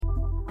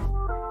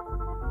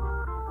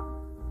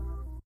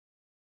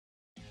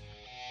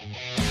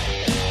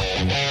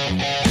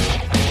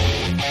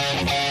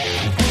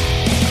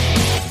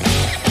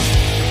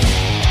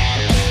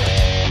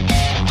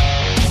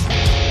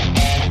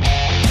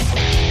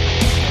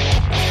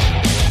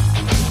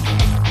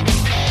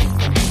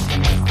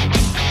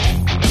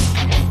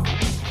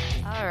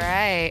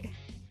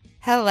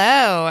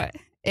Hello.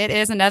 It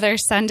is another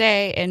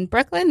Sunday in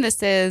Brooklyn.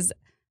 This is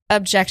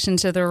Objection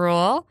to the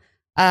Rule,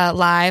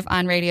 live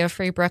on Radio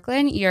Free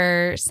Brooklyn,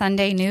 your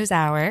Sunday news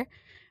hour.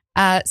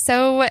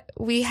 So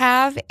we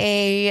have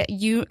a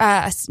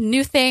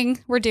new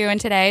thing we're doing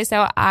today.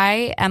 So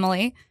I,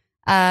 Emily,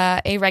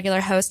 a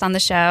regular host on the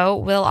show,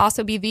 will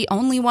also be the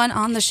only one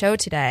on the show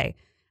today.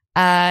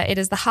 It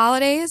is the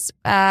holidays,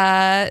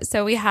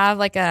 so we have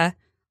like a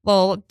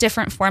little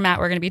different format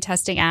we're going to be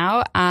testing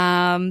out.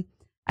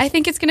 I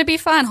think it's going to be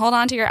fun. Hold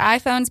on to your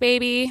iPhones,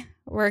 baby.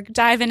 We're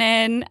diving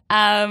in.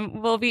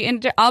 I'll be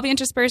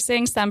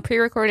interspersing some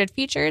pre-recorded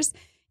features,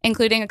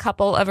 including a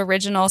couple of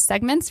original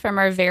segments from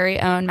our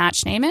very own Matt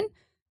Schneeman,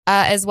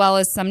 as well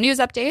as some news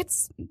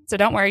updates. So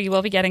don't worry, you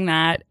will be getting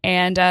that,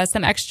 and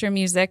some extra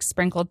music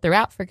sprinkled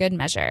throughout for good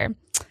measure.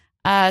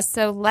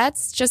 So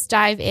let's just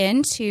dive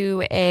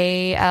into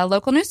a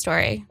local news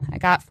story I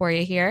got for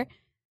you here.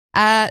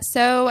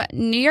 So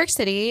New York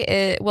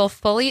City will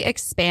fully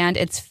expand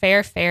its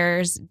Fair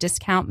Fares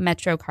discount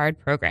Metro card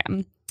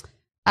program.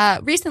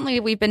 Recently,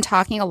 we've been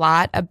talking a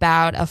lot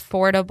about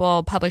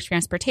affordable public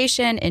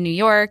transportation in New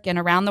York and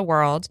around the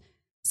world.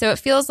 So it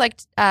feels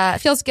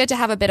good to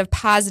have a bit of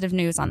positive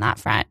news on that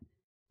front.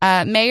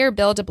 Mayor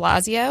Bill de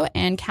Blasio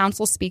and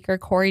Council Speaker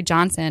Corey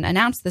Johnson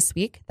announced this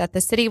week that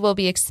the city will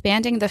be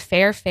expanding the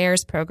Fair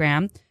Fares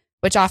program,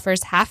 which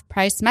offers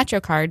half-price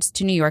Metro cards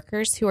to New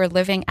Yorkers who are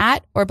living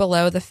at or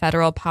below the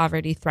federal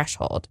poverty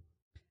threshold.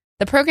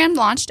 The program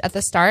launched at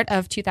the start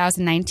of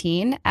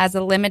 2019 as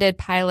a limited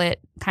pilot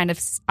kind of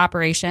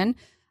operation,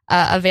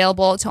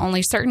 available to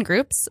only certain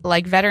groups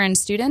like veteran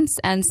students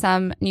and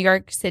some New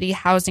York City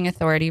Housing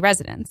Authority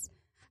residents.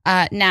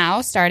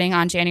 Now, starting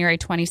on January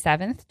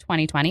 27th,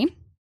 2020,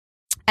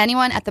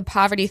 anyone at the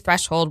poverty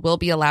threshold will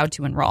be allowed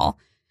to enroll.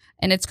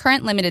 In its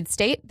current limited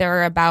state, there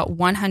are about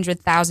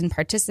 100,000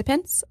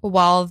 participants,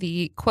 while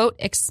the, quote,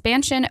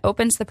 expansion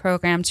opens the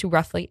program to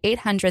roughly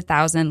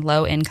 800,000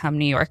 low-income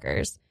New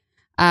Yorkers.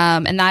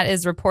 And that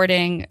is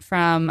reporting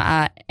from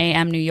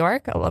AM New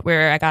York,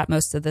 where I got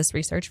most of this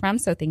research from,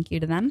 so thank you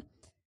to them.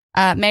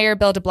 Mayor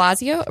Bill de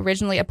Blasio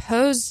originally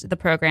opposed the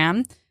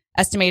program,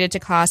 estimated to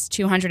cost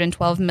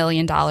 $212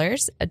 million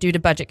due to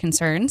budget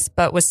concerns,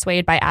 but was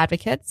swayed by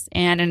advocates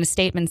and in a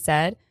statement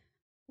said,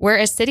 "We're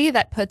a city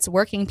that puts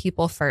working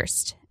people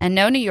first, and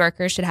no New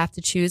Yorker should have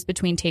to choose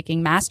between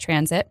taking mass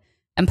transit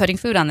and putting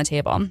food on the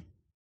table."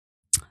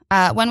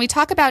 When we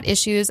talk about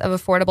issues of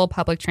affordable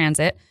public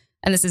transit,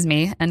 and this is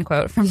me, end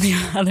quote from the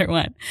other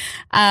one.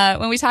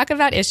 When we talk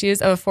about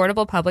issues of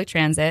affordable public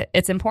transit,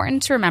 it's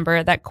important to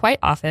remember that quite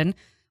often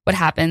what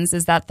happens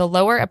is that the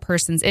lower a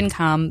person's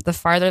income, the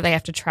farther they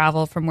have to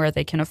travel from where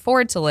they can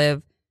afford to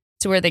live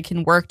to where they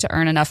can work to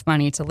earn enough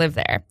money to live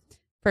there.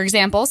 For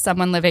example,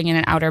 someone living in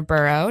an outer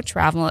borough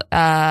can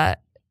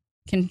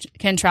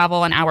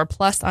travel an hour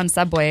plus on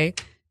subway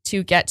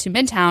to get to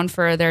Midtown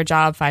for their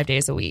job 5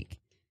 days a week.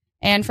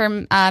 And for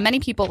many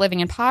people living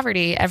in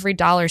poverty, every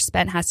dollar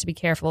spent has to be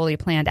carefully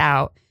planned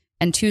out,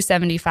 and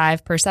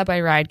 $2.75 per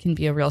subway ride can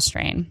be a real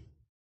strain.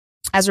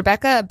 As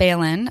Rebecca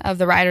Balin of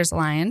the Riders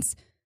Alliance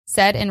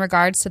said in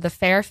regards to the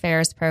Fair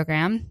Fares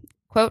program,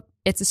 quote,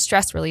 "It's a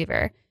stress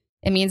reliever.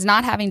 It means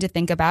not having to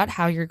think about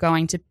how you're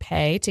going to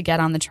pay to get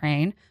on the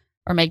train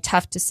or make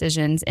tough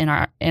decisions in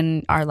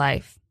your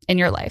life. In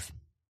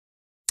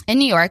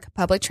New York,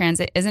 public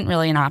transit isn't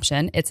really an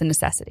option. It's a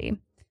necessity."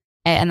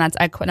 And that's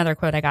another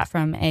quote I got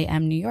from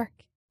AM New York,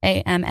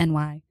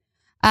 AMNY.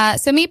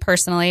 So me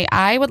personally,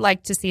 I would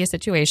like to see a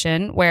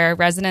situation where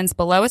residents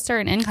below a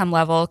certain income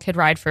level could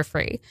ride for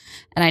free.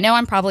 And I know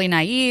I'm probably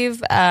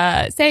naive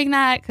saying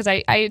that because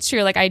it's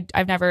true. Like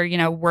I've never,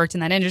 worked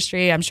in that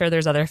industry. I'm sure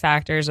there's other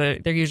factors, or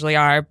there usually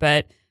are,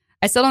 but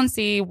I still don't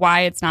see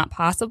why it's not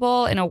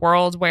possible in a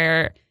world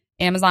where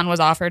Amazon was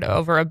offered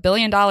over $1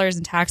 billion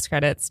in tax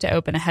credits to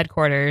open a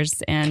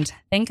headquarters. And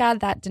thank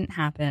God that didn't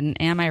happen.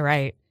 Am I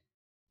right?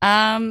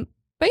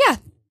 But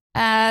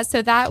yeah,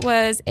 so that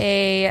was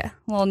a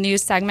little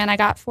news segment I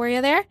got for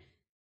you there.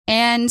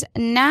 And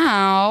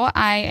now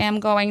I am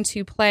going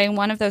to play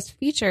one of those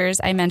features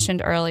I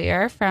mentioned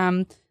earlier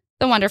from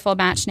the wonderful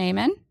Matt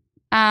Schneeman.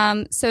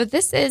 So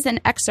this is an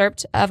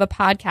excerpt of a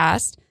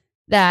podcast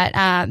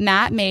that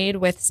Matt made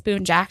with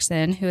Spoon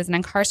Jackson, who is an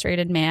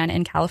incarcerated man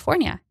in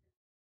California.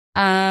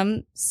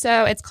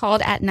 So it's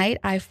called At Night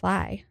I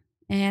Fly.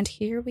 And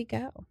here we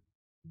go.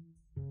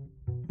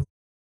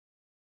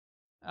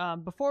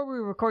 Before we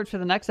record for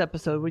the next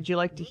episode, would you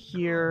like to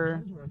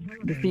hear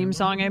the theme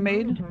song I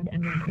made?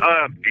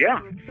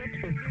 Yeah.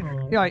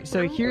 All right,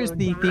 so here's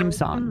the theme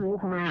song.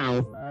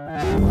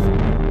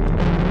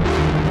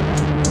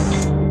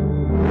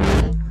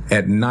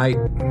 At night.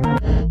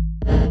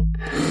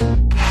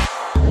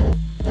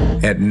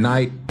 At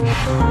night.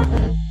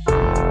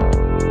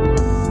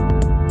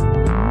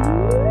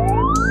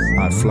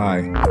 I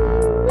fly.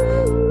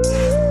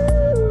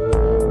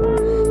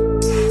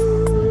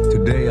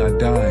 Today I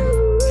die.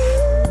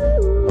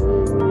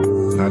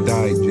 I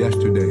died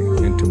yesterday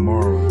and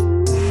tomorrow.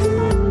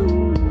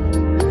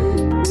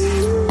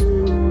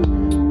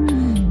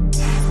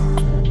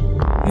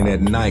 And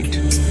at night,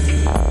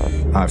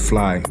 I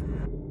fly.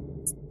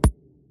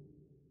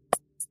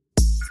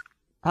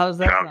 How's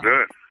that Sounds sound?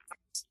 good.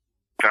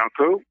 Sound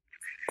cool?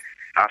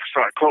 I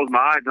closed my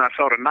eyes and I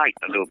saw the night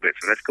a little bit,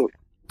 so that's cool.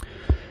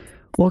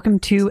 Welcome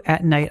to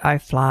At Night I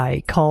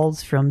Fly,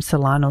 calls from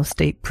Solano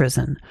State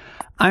Prison.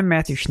 I'm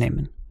Matthew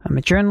Schneeman. I'm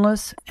a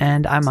journalist,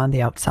 and I'm on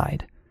the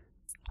outside.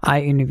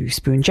 I interview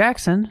Spoon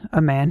Jackson,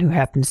 a man who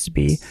happens to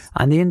be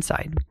on the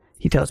inside.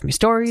 He tells me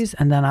stories,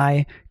 and then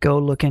I go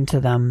look into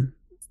them,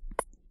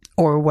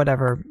 or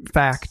whatever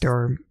fact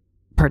or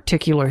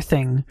particular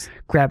thing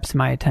grabs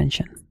my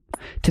attention.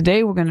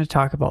 Today we're going to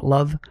talk about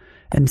love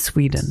and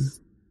Sweden.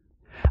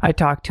 I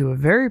talked to a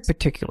very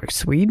particular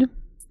Swede,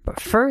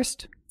 but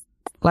first,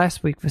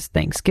 last week was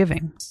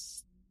Thanksgiving.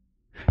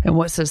 And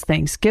what says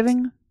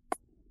Thanksgiving?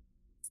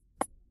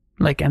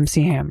 Like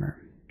MC Hammer.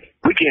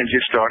 Weekend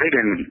just started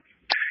and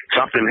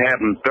something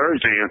happened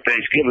Thursday on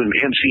Thanksgiving.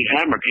 MC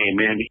Hammer came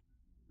in.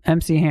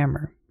 MC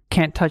Hammer.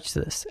 Can't touch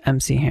this,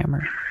 MC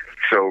Hammer.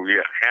 So,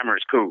 yeah, Hammer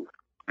is cool.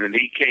 And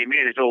he came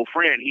in, his old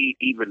friend, he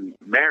even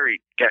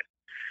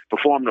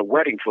performed a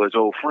wedding for his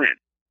old friend.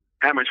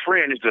 Hammer's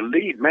friend is the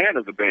lead man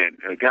of the band,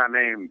 a guy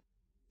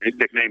his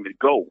nickname is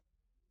Go.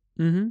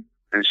 Mm-hmm.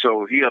 And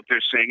so he up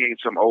there singing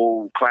some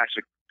old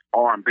classic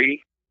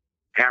R&B.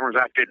 Hammer's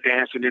out there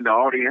dancing in the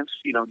audience,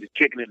 just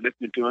kicking it,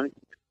 listening to him.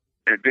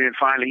 And then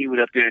finally he was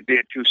up there and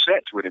did 2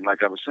 sets with him,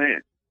 like I was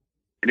saying.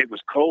 And it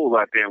was cold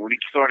out there. When he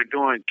started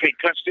doing Can't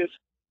Touch This,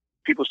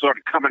 people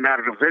started coming out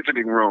of the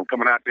visiting room,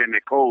 coming out there in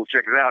the cold,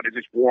 check it out. It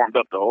just warmed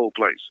up the whole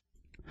place.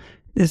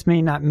 This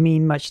may not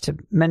mean much to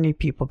many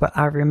people, but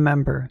I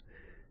remember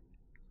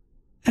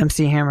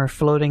MC Hammer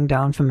floating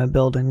down from a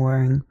building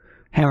wearing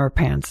Hammer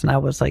pants, and I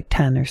was like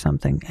 10 or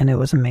something, and it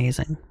was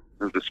amazing.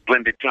 It was a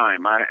splendid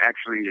time. I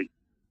actually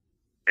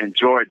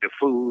enjoyed the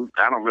food.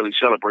 I don't really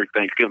celebrate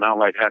Thanksgiving. I don't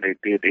like how they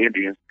did the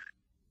Indians.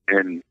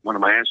 And one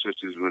of my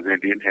ancestors was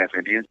Indian, half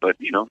Indian, but,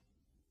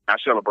 I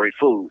celebrate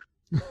food.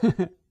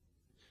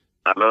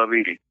 I love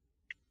eating.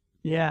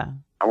 Yeah.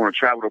 I want to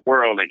travel the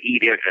world and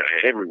eat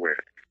everywhere.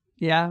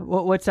 Yeah?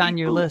 What's on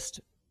your list?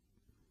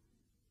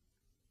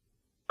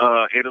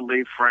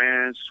 Italy,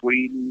 France,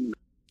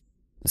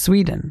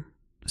 Sweden.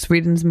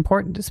 Sweden's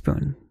important to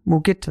Spoon. We'll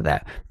get to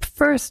that. But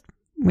first,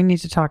 we need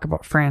to talk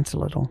about France a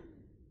little.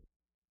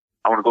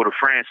 I want to go to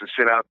France and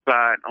sit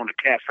outside on the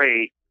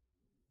cafe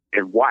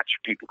and watch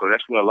people, because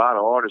that's where a lot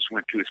of artists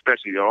went to,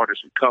 especially the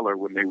artists of color,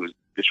 when they was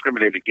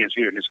discriminated against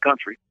here in this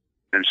country.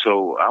 And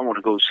so I want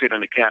to go sit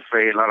in the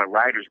cafe. A lot of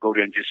writers go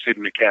there and just sit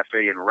in the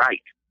cafe and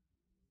write.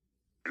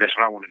 And that's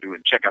what I want to do,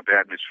 and check out the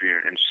atmosphere.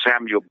 And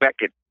Samuel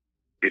Beckett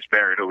is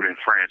buried over there in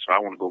France, so I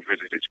want to go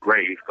visit his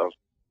grave, because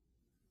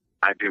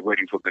I did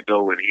Waiting for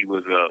Godot, and he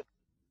was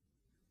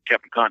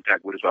kept in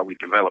contact with us while we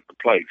developed the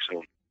play.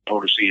 So I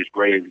want to see his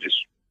grave and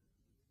just,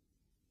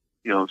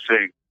 say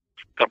a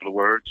couple of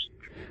words.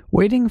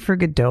 Waiting for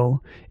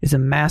Godot is a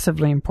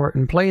massively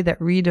important play that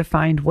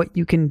redefined what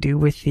you can do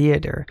with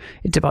theater.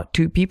 It's about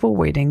 2 people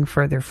waiting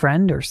for their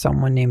friend or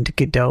someone named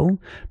Godot,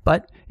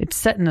 but it's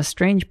set in a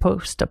strange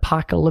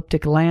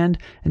post-apocalyptic land,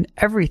 and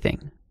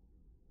everything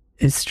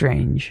is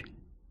strange.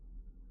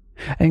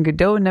 And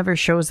Godot never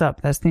shows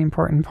up. That's the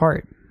important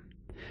part.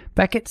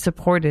 Beckett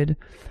supported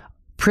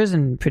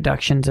prison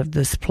productions of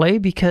this play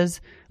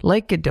because,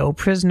 like Godot,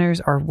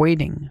 prisoners are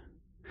waiting.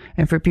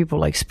 And for people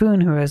like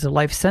Spoon, who has a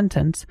life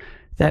sentence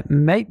that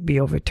might be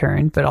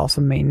overturned, but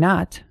also may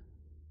not,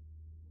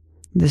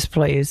 this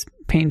play is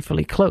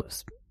painfully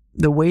close.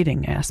 The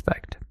waiting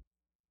aspect.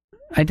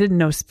 I didn't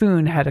know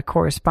Spoon had a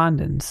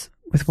correspondence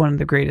with one of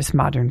the greatest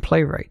modern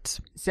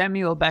playwrights.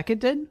 Samuel Beckett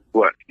did?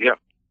 What? Yeah.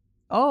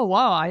 Oh,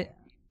 wow.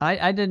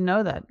 I didn't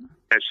know that.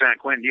 At San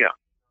Quentin, yeah.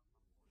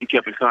 He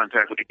kept in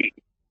contact with me.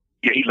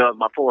 Yeah, he loved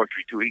my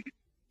poetry, too.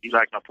 He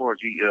liked my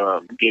poetry.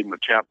 Gave him a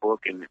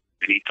chapbook, and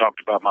he talked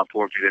about my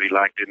poetry, that he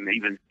liked it, and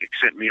even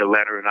sent me a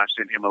letter, and I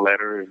sent him a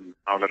letter, and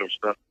all that other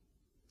stuff.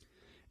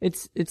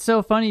 It's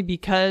so funny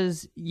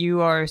because you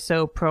are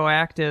so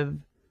proactive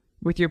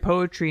with your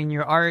poetry and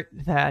your art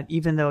that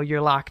even though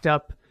you're locked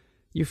up,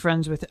 you're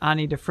friends with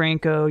Ani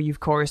DeFranco,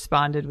 you've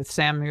corresponded with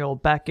Samuel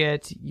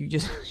Beckett, you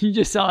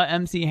just saw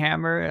MC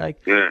Hammer.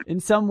 In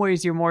some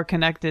ways, you're more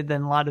connected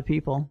than a lot of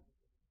people.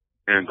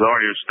 And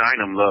Gloria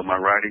Steinem loved my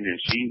writing, and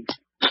she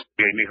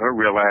gave me her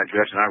real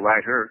address, and I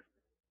write her.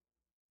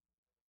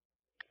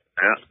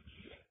 Yeah.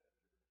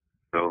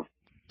 So,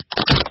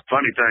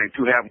 funny thing,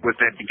 too, happened with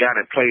that guy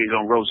that plays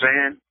on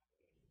Roseanne.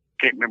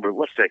 Can't remember,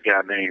 what's that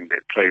guy name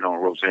that played on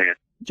Roseanne?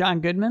 John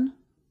Goodman?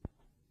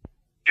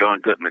 John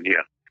Goodman,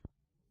 yeah.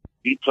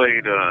 He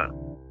played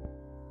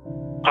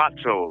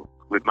Pozzo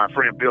with my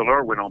friend Bill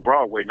Irwin on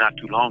Broadway not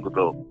too long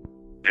ago.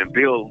 And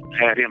Bill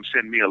had him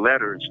send me a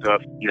letter and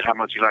stuff, how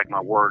much he liked my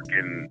work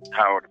and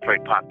how to play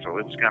Pozzo.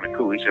 It was kind of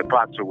cool. He said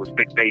Pozzo was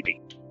Big Baby.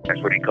 That's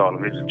what he called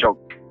him. It's a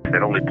joke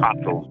that only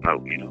Pozzos know,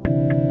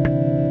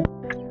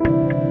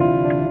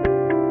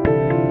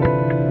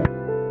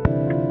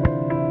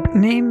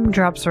 Name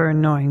drops are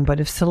annoying, but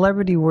if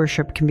celebrity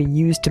worship can be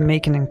used to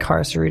make an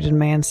incarcerated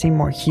man seem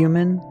more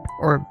human,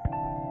 or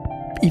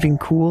even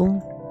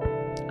cool,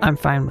 I'm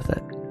fine with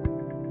it.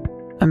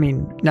 I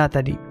mean, not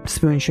that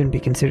Spoon shouldn't be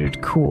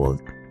considered cool,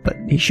 but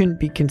he shouldn't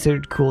be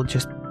considered cool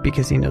just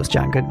because he knows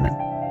John Goodman.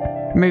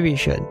 Maybe he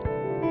should.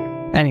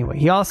 Anyway,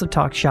 he also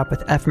talked shop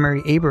with F.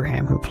 Murray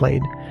Abraham, who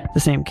played the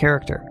same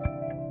character.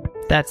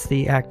 That's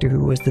the actor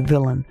who was the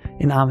villain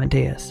in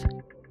Amadeus.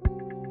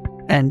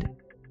 And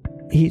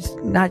he's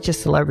not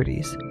just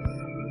celebrities.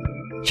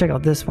 Check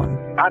out this one.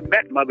 I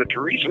met Mother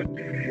Teresa.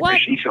 What?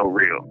 And she's so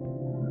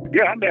real.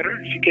 Yeah, I met her.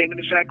 She came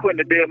into San Quentin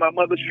the day of my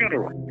mother's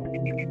funeral.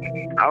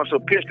 I was so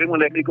pissed they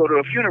wouldn't let me go to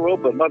a funeral,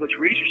 but Mother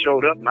Teresa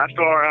showed up and I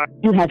saw her.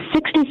 You have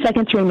 60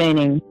 seconds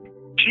remaining.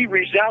 She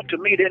reached out to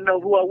me, didn't know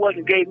who I was,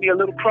 and gave me a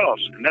little cross.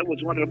 And that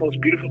was one of the most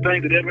beautiful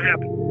things that ever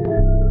happened.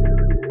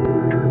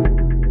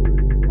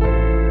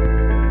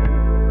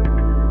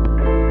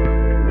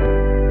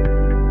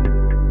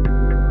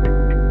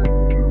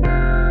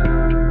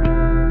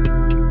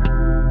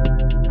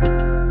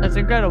 That's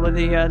incredible.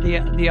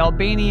 The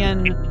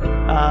Albanian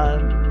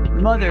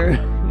mother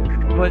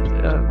was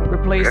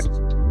replaced,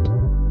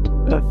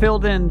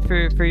 filled in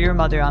for your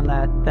mother on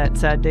that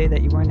sad day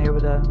that you weren't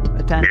able to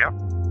attend. Yeah.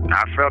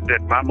 I felt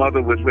that my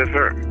mother was with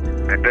her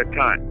at that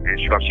time. And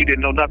she didn't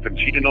know nothing.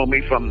 She didn't know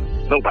me from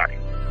nobody.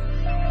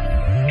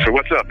 So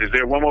what's up? Is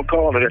there one more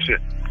call or that's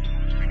it?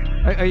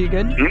 Are you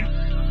good? Yeah,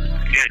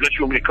 unless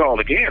you want me to call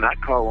again, I'd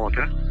call on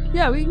time.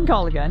 Yeah, we can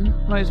call again.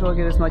 Might as well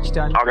get as much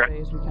done Okay.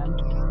 today as we can.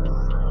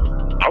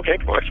 Okay,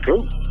 well, that's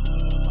cool.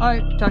 All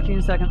right, talk to you in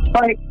a second.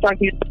 All right, talk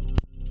to you.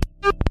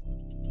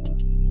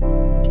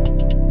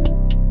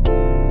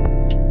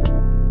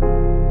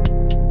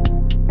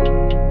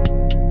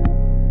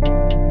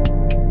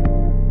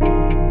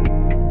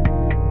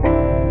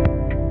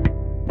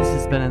 This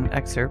has been an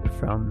excerpt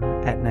from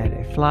At Night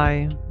I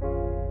Fly,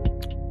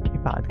 a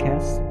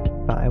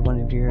podcast by one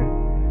of your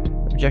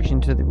Objection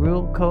to the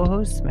Rule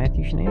co-hosts,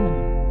 Matthew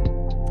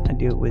Schneeman. I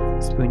do it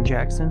with Spoon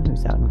Jackson,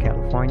 who's out in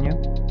California.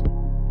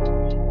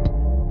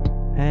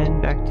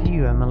 And back to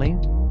you, Emily.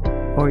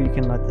 Or you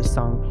can let this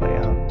song play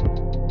out.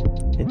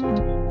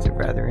 It's a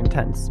rather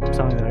intense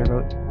song that I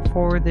wrote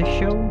for this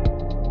show.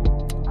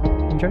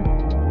 Enjoy.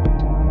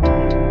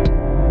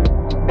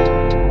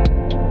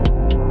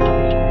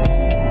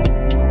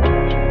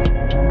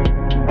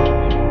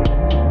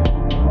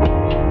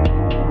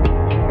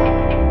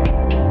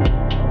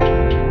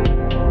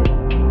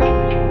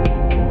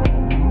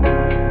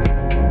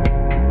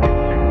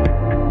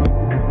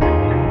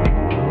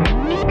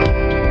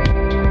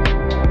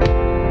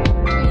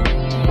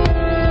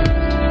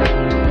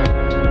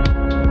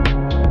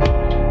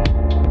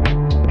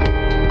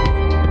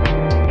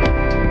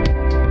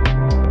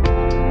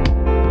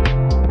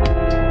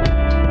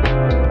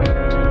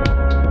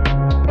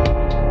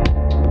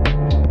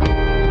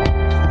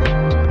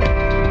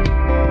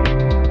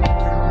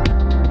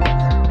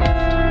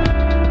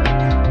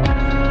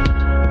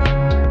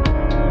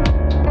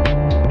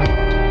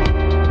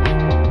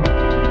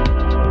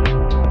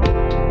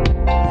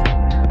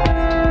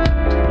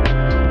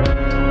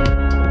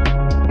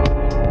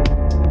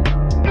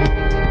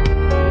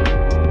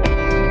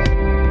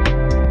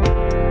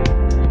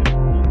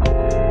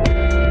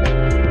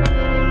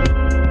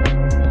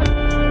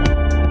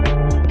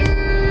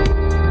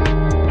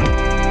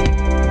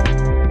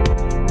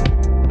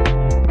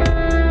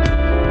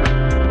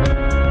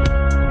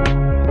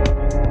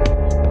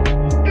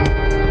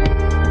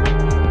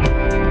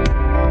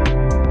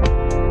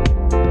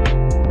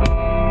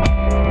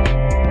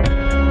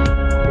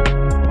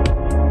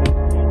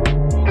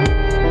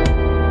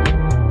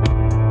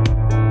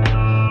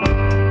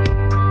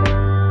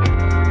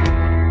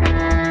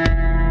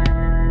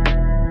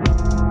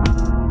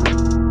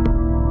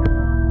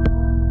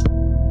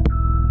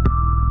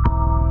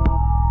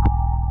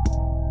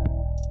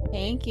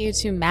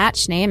 To Matt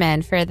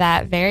Schneeman for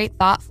that very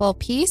thoughtful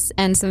piece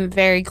and some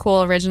very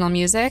cool original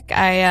music.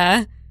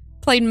 I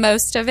played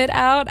most of it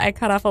out. I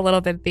cut off a little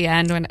bit at the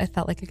end when it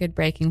felt like a good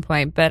breaking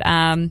point, but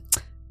I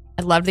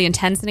loved the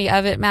intensity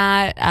of it,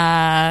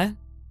 Matt.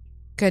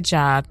 Good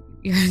job.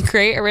 You're a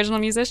great original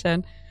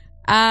musician.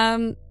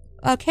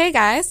 Okay,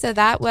 guys, so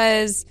that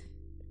was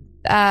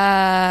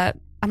I'm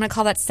gonna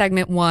call that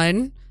segment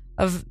 1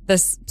 of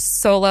this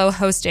solo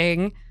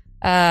hosting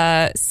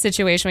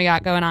situation we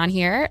got going on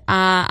here.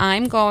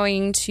 I'm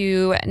going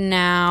to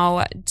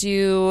now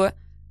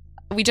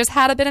we just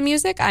had a bit of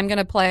music. I'm going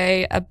to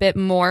play a bit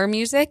more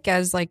music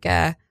as like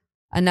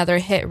another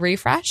hit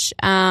refresh.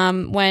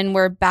 When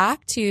we're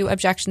back to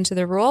Objection to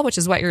the Rule, which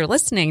is what you're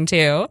listening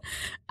to,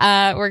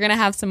 we're going to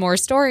have some more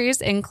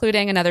stories,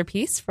 including another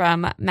piece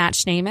from Matt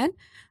Schneeman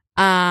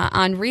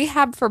on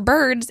rehab for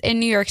birds in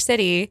New York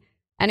City.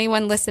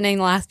 Anyone listening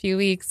the last few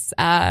weeks,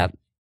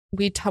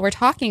 we're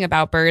talking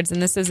about birds,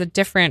 and this is a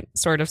different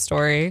sort of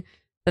story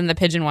than the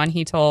pigeon one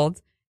he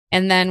told.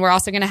 And then we're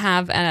also going to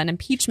have an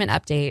impeachment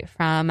update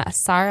from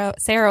Sarah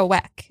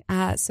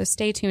Weck. So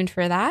stay tuned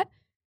for that.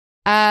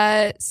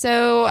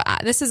 So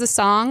this is a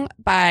song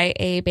by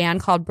a band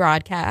called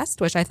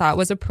Broadcast, which I thought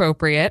was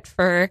appropriate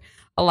for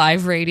a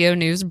live radio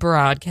news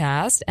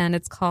broadcast. And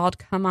it's called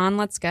Come On,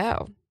 Let's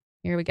Go.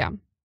 Here we go.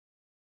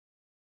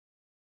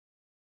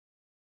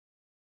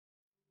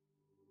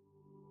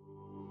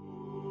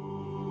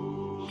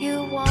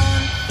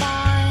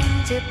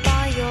 it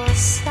by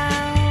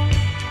yourself.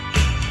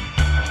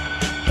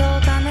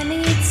 You're gonna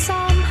need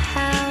some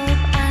help,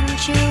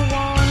 and you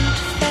won't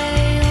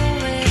fail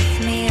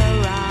with me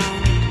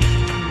around.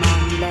 Come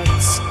on,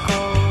 let's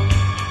go.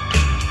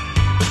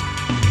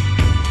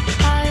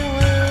 I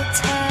will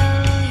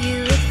tell you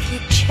if you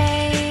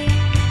change,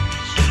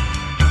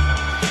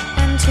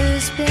 and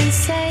who's been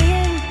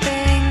saying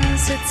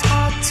things it's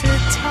hard to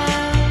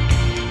tell.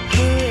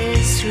 Who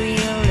is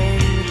real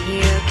in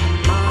here?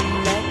 Come on,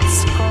 let's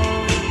go.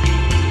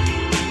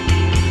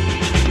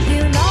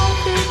 You know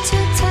who to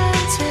turn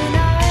to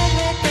now,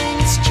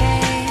 everything's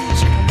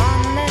changed. Come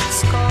on, let's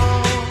go.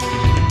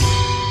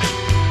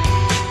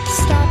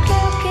 Stop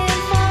looking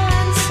for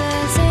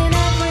answers in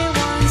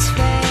everyone's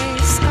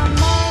face. Come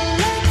on,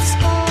 let's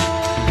go.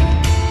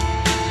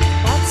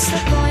 What's the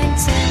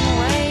point in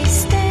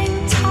wasting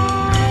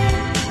time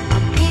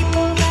on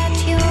people that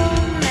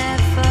you'll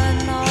never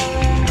know?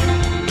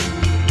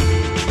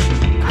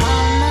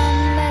 Come on,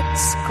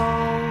 let's go.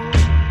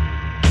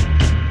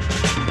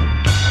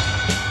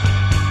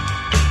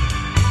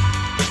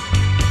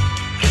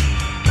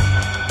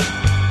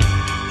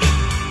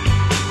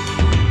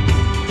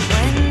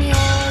 When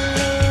you're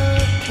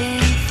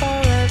looking for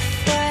a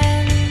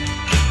friend,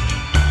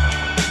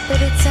 but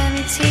it's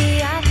empty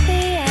at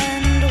the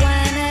end.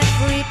 When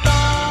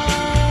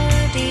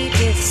everybody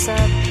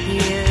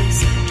disappears,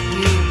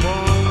 you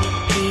won't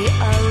be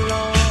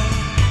alone.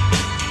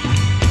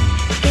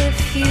 If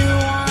you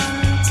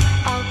want,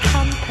 I'll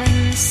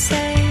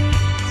compensate.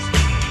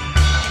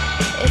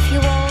 If you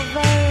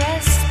overestimate,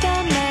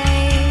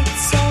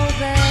 so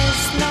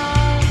there's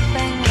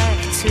nothing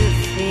left to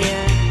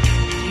fear.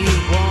 You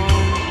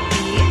won't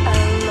be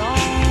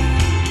alone.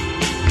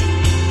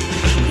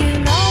 You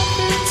know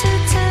who to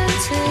turn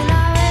to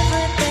now,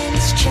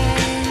 everything's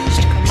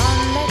changed. Come on,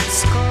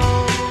 let's go.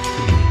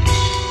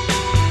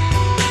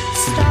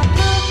 Stop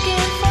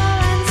looking for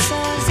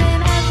answers in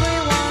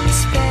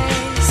everyone's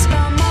face.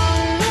 Come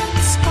on,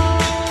 let's go.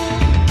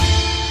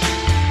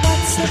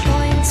 What's the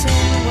point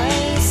in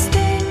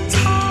wasting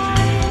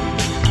time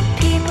on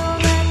people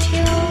that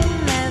you'll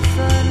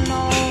never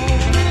know?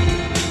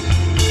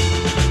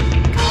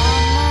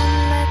 Come on,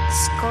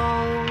 let's go.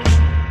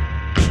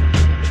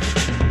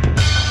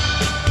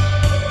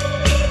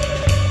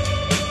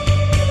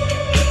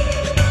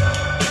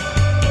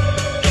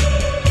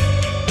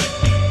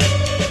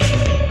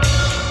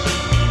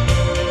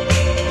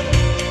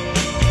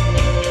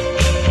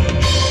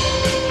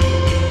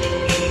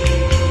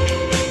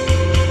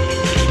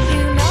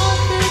 You know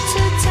who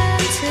to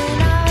turn to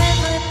now,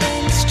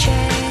 everything's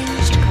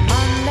changed. Come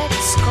on,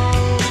 let's go.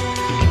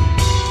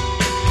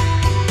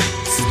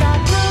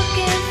 Stop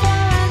looking for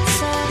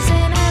answers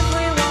in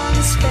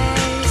everyone's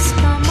face.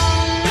 Come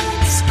on,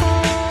 let's go.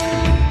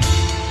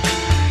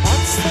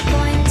 What's the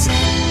point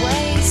in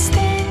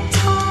wasting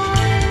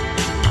time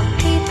on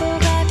people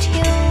that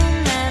you'll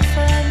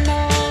never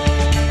know?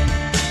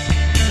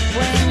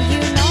 When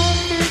you know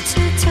who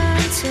to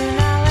turn to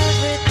now,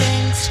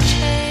 everything's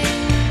changed.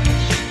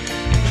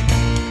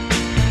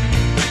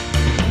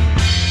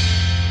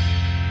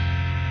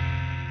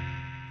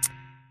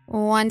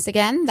 Once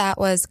again, that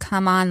was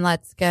Come On,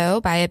 Let's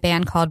Go by a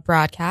band called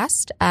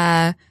Broadcast.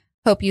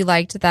 Hope you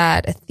liked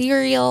that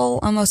ethereal,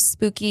 almost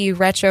spooky,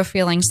 retro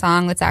feeling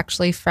song that's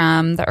actually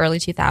from the early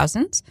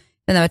 2000s,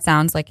 even though it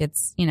sounds like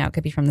it's, it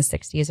could be from the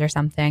 60s or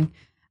something.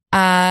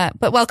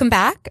 But welcome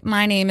back.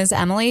 My name is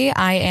Emily.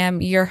 I am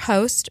your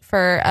host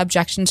for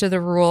Objection to the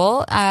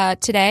Rule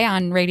today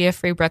on Radio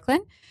Free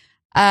Brooklyn.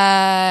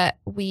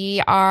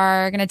 We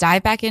are going to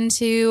dive back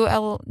into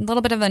a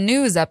little bit of a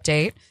news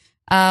update.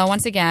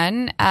 Once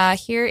again,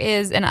 here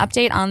is an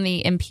update on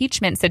the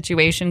impeachment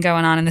situation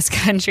going on in this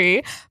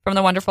country from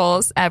the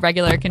wonderful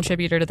regular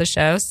contributor to the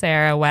show,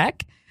 Sarah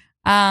Weck.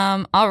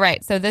 All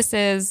right. So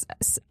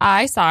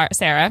I saw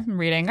Sarah, I'm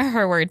reading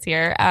her words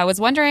here,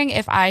 was wondering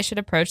if I should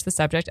approach the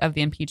subject of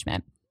the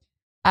impeachment.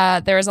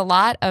 There is a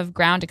lot of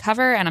ground to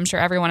cover, and I'm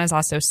sure everyone is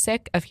also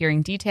sick of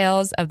hearing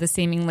details of the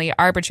seemingly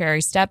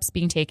arbitrary steps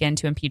being taken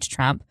to impeach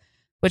Trump,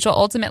 which will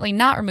ultimately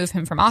not remove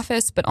him from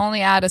office, but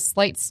only add a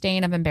slight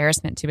stain of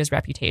embarrassment to his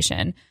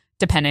reputation,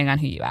 depending on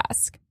who you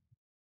ask.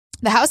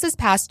 The House has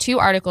passed 2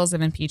 articles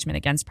of impeachment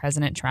against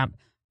President Trump,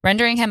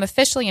 rendering him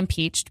officially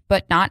impeached,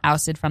 but not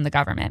ousted from the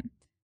government.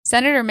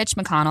 Senator Mitch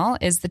McConnell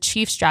is the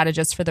chief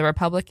strategist for the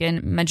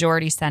Republican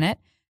majority Senate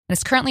and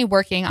is currently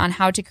working on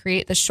how to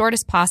create the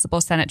shortest possible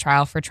Senate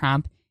trial for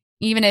Trump,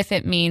 even if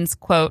it means,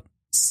 quote,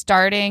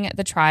 starting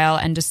the trial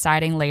and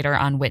deciding later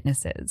on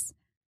witnesses.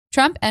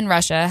 Trump and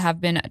Russia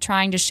have been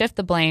trying to shift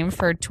the blame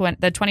for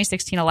the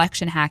 2016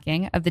 election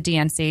hacking of the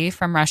DNC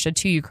from Russia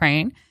to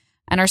Ukraine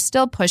and are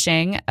still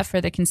pushing for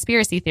the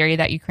conspiracy theory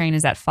that Ukraine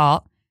is at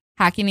fault,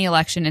 hacking the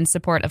election in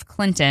support of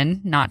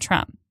Clinton, not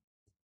Trump.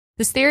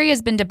 This theory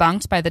has been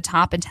debunked by the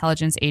top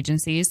intelligence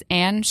agencies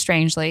and,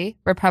 strangely,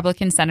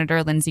 Republican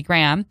Senator Lindsey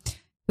Graham,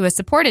 who has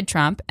supported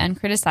Trump and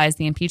criticized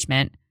the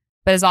impeachment,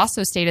 but has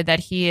also stated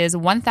that he is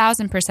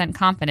 1,000%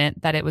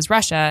 confident that it was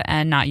Russia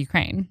and not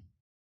Ukraine.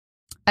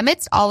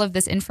 Amidst all of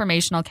this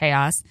informational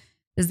chaos,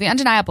 is the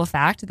undeniable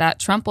fact that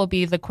Trump will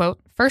be the, quote,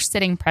 first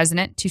sitting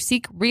president to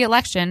seek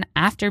re-election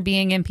after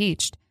being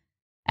impeached,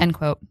 end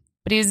quote.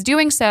 But he is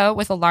doing so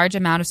with a large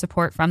amount of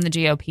support from the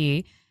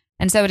GOP,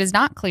 and so it is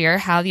not clear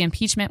how the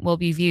impeachment will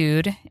be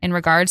viewed in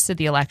regards to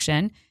the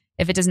election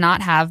if it does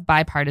not have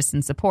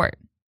bipartisan support.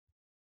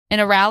 In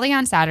a rally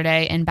on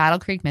Saturday in Battle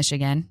Creek,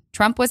 Michigan,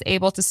 Trump was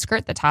able to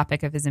skirt the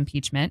topic of his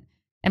impeachment,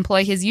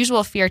 employ his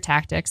usual fear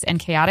tactics and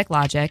chaotic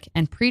logic,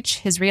 and preach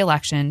his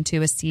re-election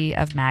to a sea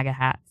of MAGA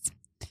hats.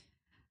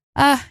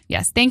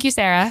 Yes, thank you,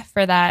 Sarah,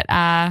 for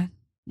that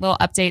little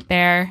update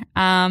there.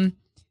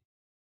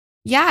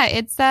 Yeah,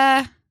 it's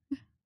the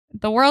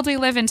world we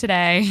live in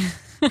today.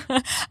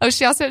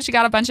 She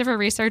got a bunch of her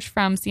research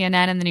from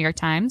CNN and the New York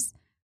Times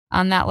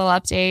on that little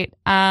update.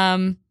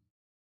 To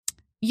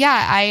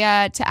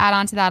add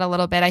on to that a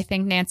little bit, I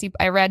think Nancy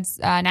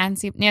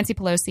Pelosi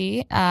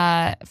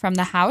from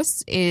the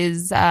House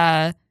is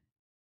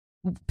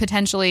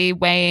potentially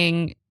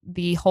weighing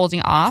the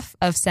holding off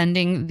of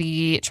sending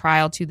the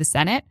trial to the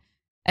Senate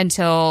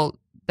until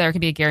there can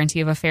be a guarantee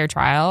of a fair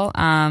trial.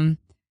 I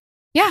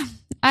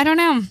don't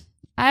know.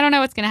 I don't know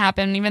what's going to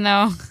happen, even though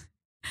I have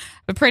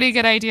a pretty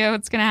good idea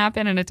what's going to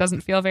happen, and it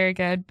doesn't feel very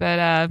good,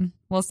 but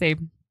we'll see.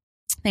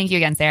 Thank you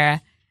again,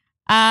 Sarah.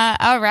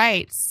 All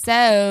right.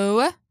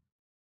 So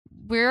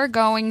we're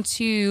going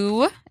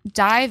to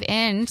dive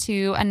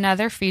into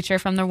another feature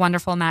from the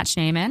wonderful Matt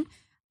Schneeman,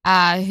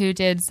 who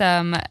did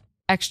some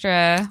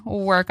extra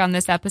work on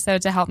this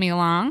episode to help me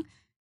along.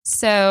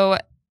 So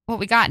what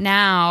we got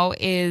now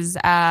is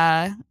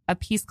a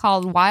piece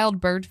called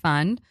Wild Bird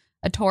Fund,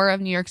 a tour of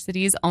New York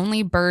City's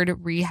only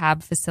bird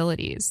rehab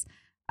facilities.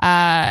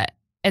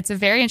 It's a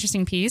very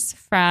interesting piece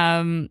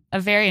from a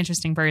very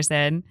interesting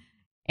person.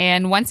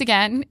 And once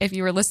again, if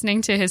you were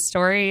listening to his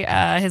story,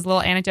 his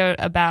little anecdote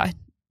about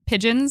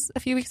pigeons a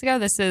few weeks ago,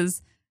 this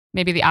is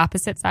maybe the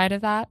opposite side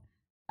of that,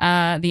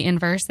 the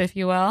inverse, if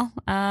you will.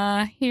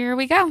 Here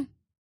we go.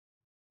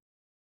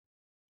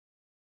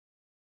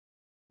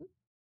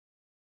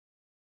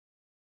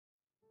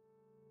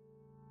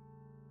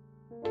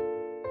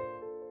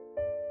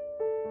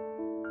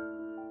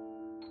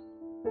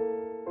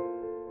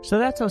 So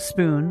that's how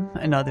Spoon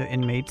and other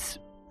inmates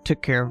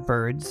took care of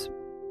birds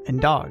and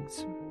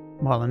dogs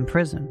while in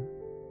prison.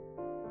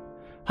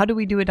 How do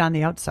we do it on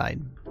the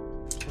outside?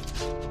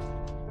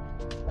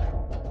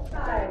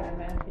 Hi, I'm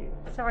Matthew.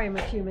 Sorry I'm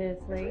a few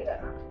minutes late.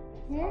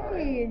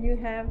 Yay, and you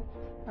have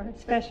our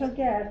special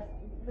guest.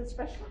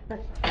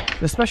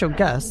 The special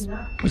guest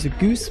was a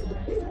goose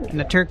and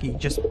a turkey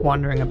just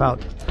wandering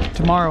about.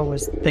 Tomorrow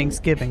was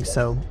Thanksgiving,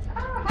 so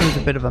it was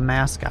a bit of a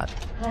mascot.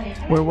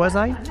 Where was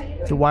I?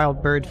 The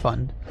Wild Bird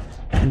Fund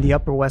in the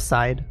Upper West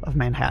Side of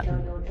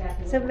Manhattan.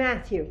 So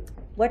Matthew,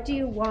 what do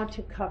you want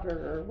to cover?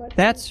 Or what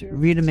That's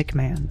Rita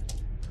McMahon,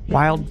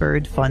 Wild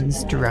Bird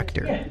Fund's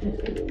director.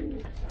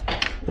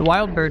 The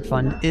Wild Bird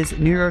Fund is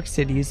New York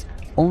City's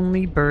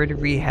only bird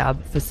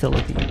rehab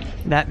facility.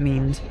 That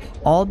means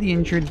all the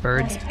injured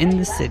birds in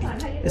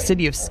the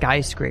city of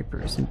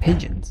skyscrapers and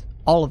pigeons,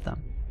 all of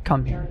them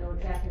come here.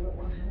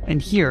 And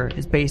here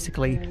is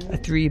basically a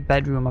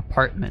 3-bedroom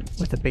apartment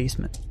with a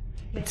basement.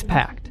 It's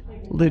packed,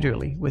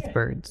 literally, with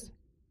birds.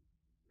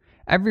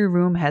 Every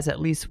room has at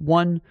least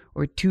 1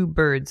 or 2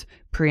 birds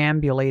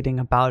perambulating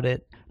about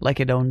it like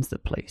it owns the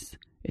place.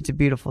 It's a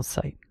beautiful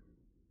sight.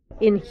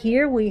 In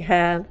here we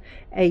have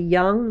a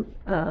young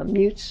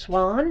mute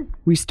swan.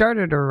 We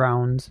started our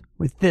rounds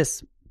with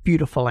this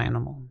beautiful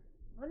animal.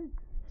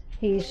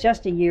 He's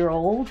just a year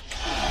old,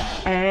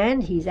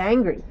 and he's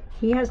angry.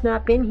 He has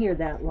not been here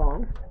that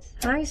long.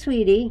 Hi,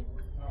 sweetie.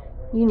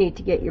 You need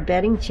to get your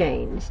bedding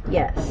changed.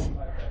 Yes.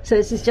 So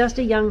this is just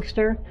a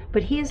youngster,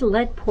 but he has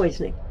lead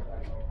poisoning.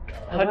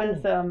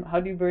 How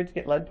do birds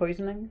get lead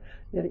poisoning?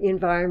 The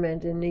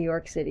environment in New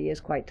York City is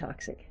quite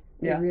toxic.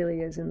 Yeah. It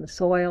really is, in the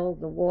soil,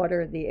 the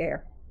water, the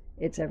air.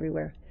 It's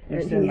everywhere.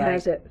 It's And he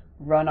has it.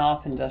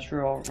 Runoff,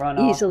 industrial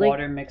runoff, Easily.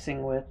 water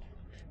mixing with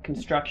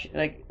construction,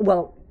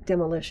 Well,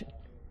 demolition.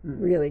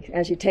 Really.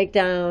 As you take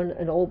down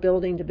an old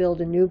building to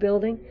build a new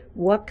building,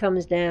 what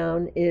comes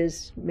down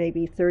is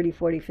maybe 30,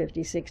 40,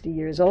 50, 60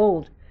 years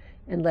old,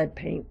 and lead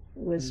paint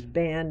was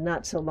banned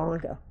not so long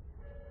ago.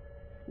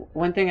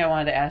 One thing I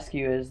wanted to ask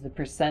you is the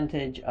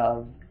percentage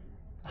of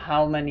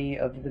how many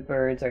of the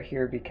birds are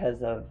here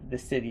because of the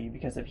city,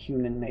 because of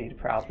human-made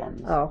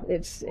problems. Oh,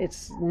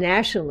 it's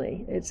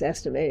nationally, it's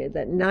estimated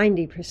that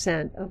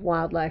 90% of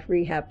wildlife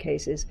rehab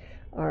cases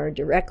are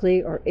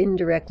directly or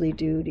indirectly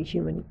due to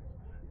human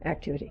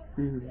activity.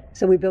 Mm-hmm.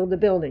 So we build the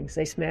buildings,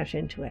 they smash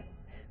into it.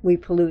 We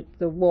pollute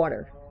the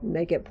water, and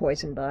they get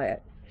poisoned by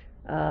it.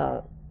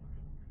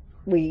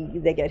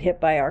 They get hit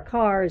by our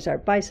cars, our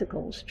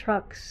bicycles,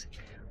 trucks,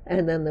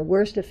 and then the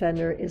worst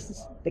offender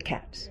is the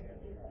cats.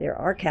 There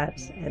are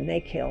cats, and they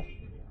kill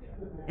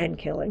and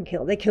kill and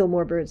kill. They kill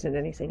more birds than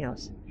anything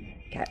else.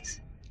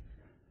 Cats.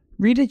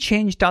 Rita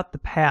changed out the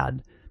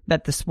pad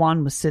that the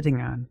swan was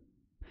sitting on.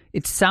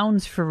 It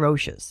sounds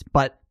ferocious,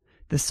 but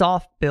the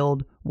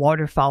soft-billed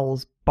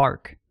waterfowl's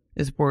bark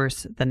is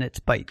worse than its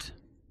bite.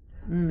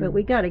 But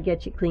we got to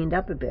get you cleaned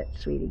up a bit,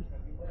 sweetie.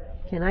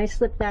 Can I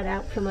slip that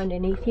out from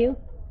underneath you?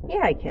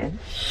 Yeah, I can.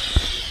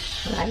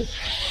 Right.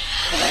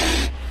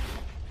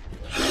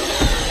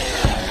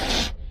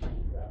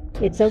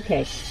 It's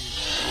okay.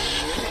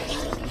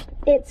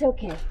 It's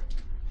okay.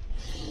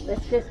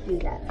 Let's just do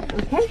that.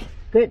 Okay?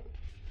 Good.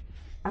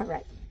 All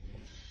right.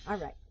 All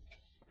right.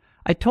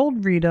 I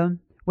told Rita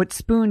what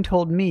Spoon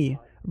told me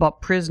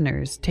about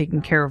prisoners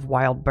taking care of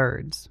wild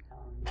birds.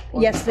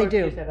 Yes, they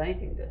do. Have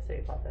anything to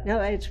say about that?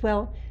 No, it's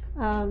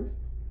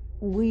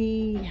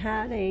we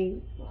had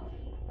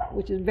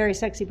which is a very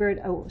sexy bird,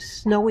 a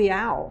snowy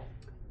owl,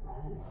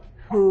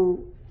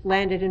 who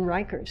landed in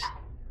Rikers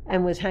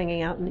and was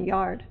hanging out in the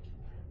yard.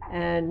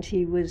 And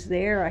he was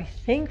there, I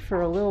think, for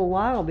a little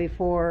while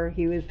before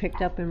he was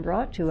picked up and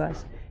brought to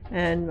us.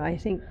 And I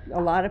think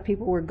a lot of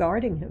people were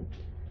guarding him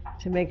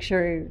to make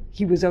sure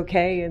he was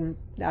okay. And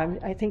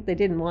I think they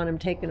didn't want him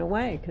taken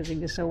away because he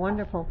was so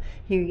wonderful.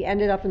 He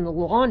ended up in the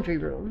laundry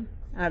room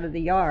out of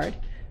the yard.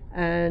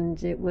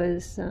 And it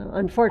was,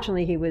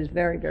 unfortunately, he was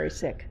very, very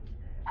sick.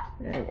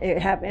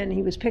 And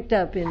he was picked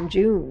up in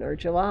June or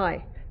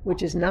July,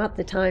 which is not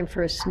the time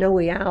for a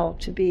snowy owl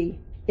to be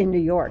in New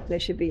York. They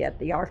should be at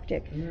the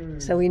Arctic.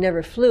 So he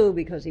never flew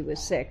because he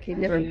was sick. He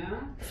never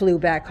flew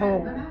back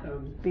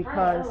home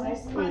because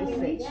he was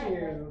sick.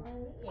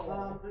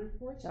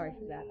 Sorry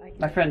for that.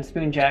 My friend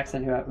Spoon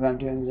Jackson, who I'm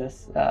doing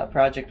this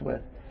project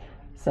with,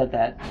 said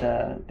that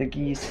the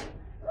geese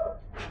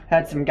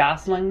had some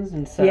goslings,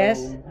 and so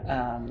Yes.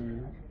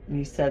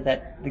 He said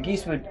that the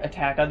geese would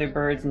attack other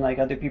birds and like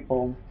other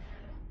people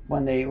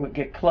when they would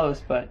get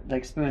close, but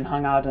like Spoon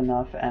hung out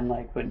enough and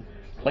like would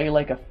play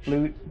like a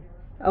flute.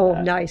 Oh,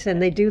 nice.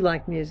 And they do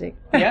like music.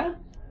 Yeah,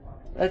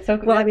 that's so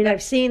cool. Well, I mean,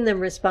 I've seen them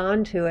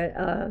respond to it.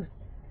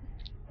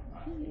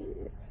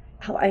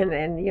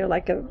 And you know,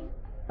 like a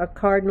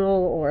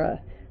cardinal or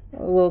a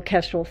little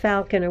kestrel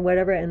falcon or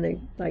whatever, and they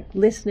like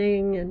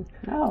listening. And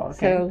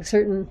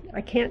so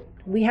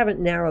we haven't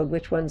narrowed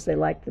which ones they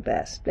like the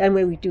best. And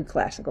we do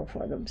classical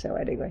for them, so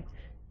anyway.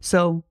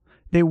 So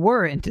they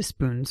were into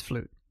Spoon's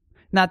flute.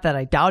 Not that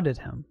I doubted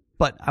him,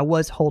 but I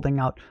was holding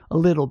out a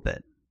little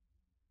bit.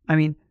 I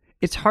mean,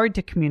 it's hard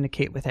to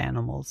communicate with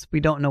animals. We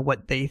don't know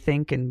what they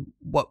think and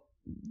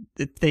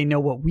if they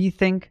know what we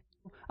think.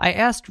 I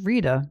asked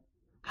Rita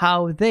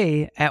how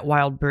they at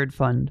Wild Bird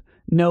Fund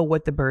know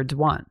what the birds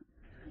want.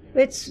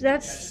 It's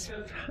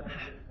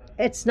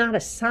not a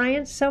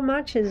science so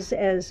much as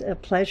a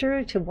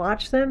pleasure to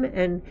watch them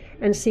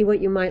and see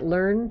what you might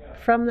learn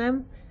from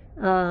them.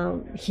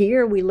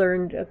 Here we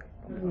learned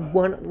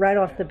one right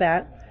off the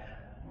bat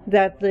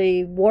that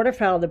the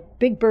waterfowl, the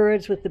big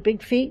birds with the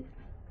big feet,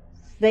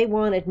 they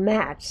wanted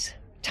mats,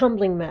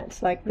 tumbling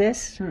mats like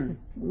this,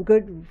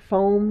 good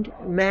foamed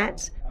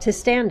mats to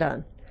stand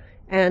on.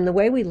 And the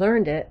way we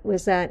learned it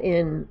was that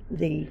in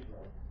the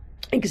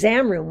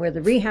exam room where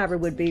the rehabber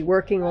would be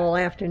working all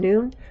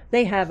afternoon,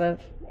 they have a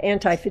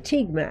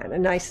anti-fatigue mat, a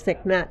nice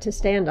thick mat to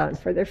stand on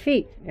for their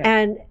feet. Yeah.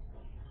 And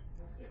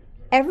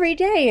every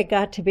day it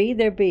got to be,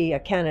 there'd be a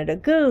Canada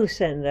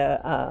goose and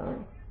a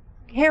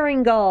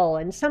herring gull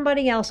and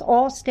somebody else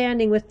all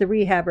standing with the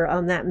rehabber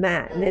on that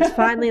mat. And it's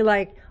finally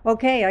like,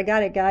 okay, I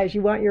got it, guys,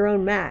 you want your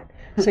own mat.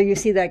 So you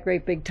see that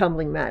great big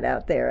tumbling mat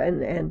out there.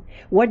 And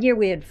one year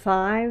we had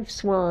 5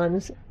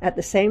 swans at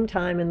the same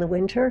time in the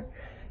winter.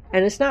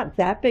 And it's not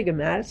that big a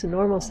mat, it's a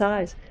normal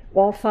size.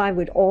 All 5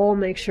 would all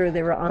make sure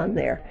they were on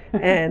there.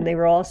 And they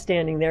were all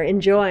standing there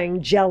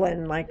enjoying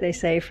gelling, like they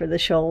say for the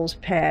shoals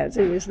pads.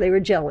 They were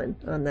gelling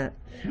on that.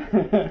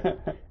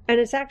 And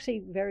it's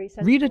actually very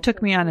sensitive. Rita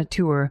took me on a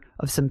tour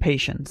of some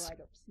patients.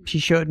 She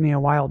showed me a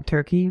wild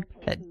turkey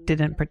that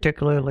didn't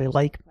particularly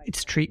like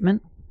its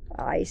treatment.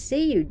 I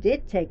see you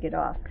did take it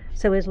off.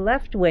 So his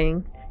left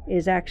wing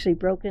is actually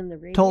broken. The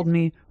radius. Told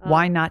me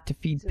why not to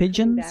feed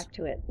pigeons. Back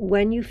to it.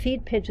 When you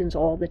feed pigeons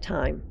all the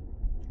time,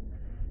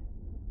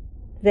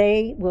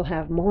 they will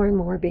have more and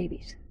more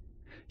babies.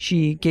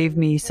 She gave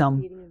me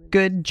some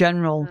good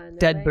general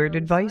dead bird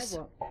advice.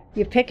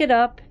 You pick it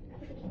up,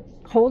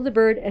 hold the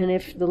bird, and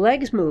if the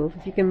legs move,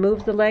 if you can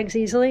move the legs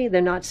easily,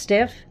 they're not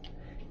stiff,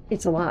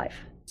 it's alive.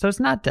 So it's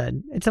not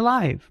dead. It's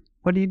alive.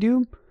 What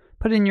do?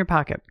 Put it in your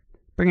pocket.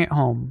 Bring it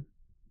home.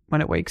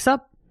 When it wakes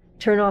up,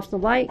 turn off the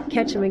light,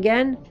 catch them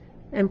again,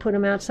 and put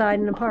them outside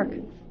in the park.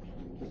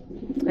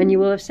 And you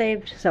will have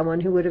saved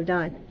someone who would have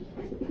died,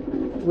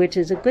 which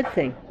is a good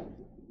thing.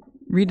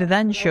 Rita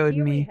then showed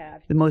me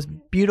the most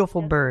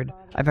beautiful bird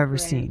I've ever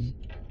seen.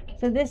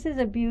 So this is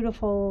a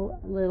beautiful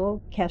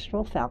little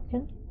kestrel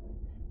falcon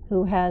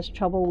who has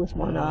trouble with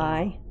one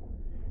eye.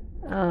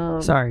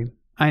 Sorry,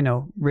 I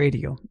know,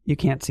 radio. You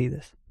can't see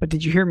this. But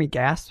did you hear me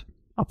gasp?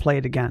 I'll play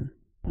it again.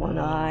 One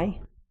eye.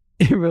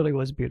 It really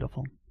was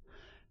beautiful.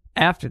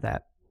 After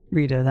that,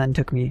 Rita then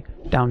took me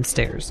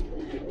downstairs.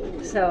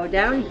 So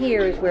down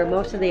here is where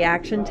most of the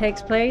action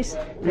takes place,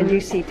 and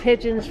you see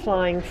pigeons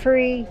flying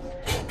free,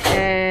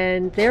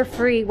 and they're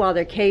free while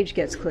their cage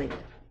gets cleaned.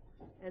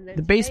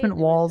 The basement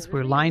walls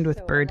were lined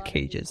with bird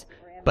cages,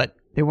 but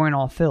they weren't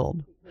all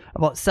filled.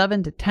 About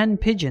 7 to 10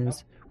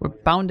 pigeons were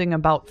bounding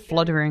about,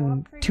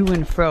 fluttering to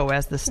and fro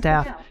as the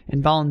staff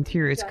and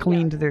volunteers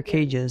cleaned their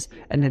cages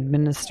and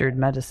administered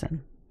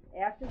medicine.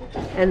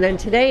 And then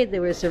today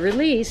there was a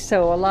release,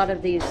 so a lot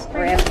of these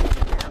are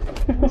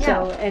empty.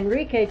 So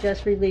Enrique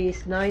just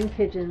released 9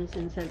 pigeons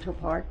in Central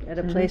Park at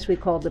a place we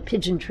call the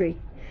Pigeon Tree.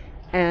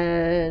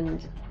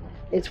 And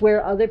it's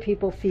where other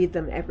people feed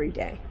them every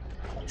day.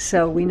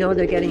 So we know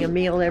they're getting a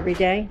meal every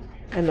day.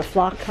 And the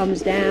flock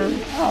comes down,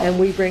 and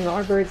we bring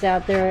our birds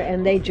out there,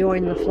 and they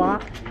join the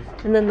flock.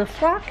 And then the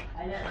flock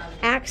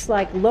acts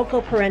like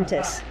local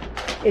parentis.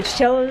 It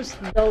shows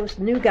those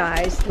new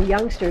guys, the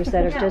youngsters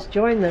that have just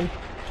joined them,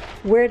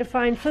 where to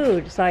find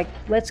food. It's like,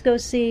 let's go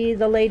see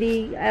the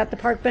lady at the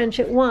park bench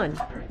at 1.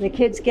 The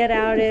kids get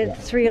out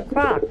at 3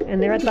 o'clock,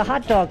 and they're at the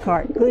hot dog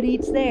cart. Good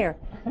eats there.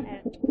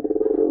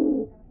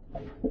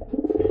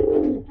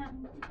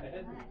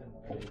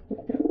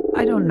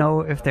 I don't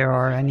know if there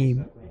are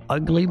any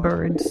ugly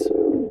birds.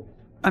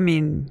 I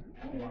mean,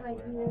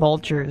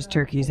 vultures,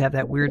 turkeys have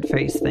that weird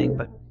face thing,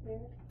 but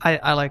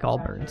I like all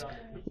birds.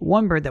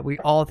 One bird that we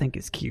all think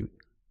is cute,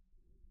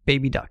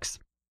 baby ducks.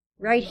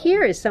 Right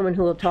here is someone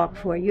who will talk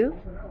for you.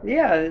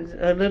 Yeah, it's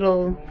a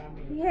little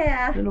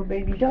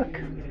baby duck.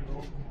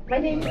 My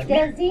name's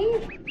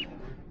Desi.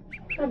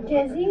 I'm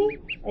Desi.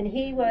 And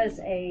he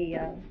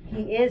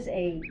is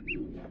a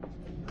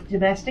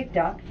domestic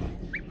duck.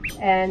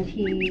 And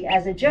he,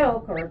 as a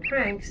joke or a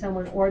prank,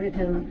 someone ordered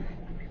him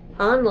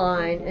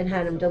online and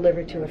had him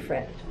delivered to a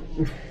friend.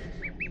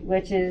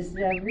 Which is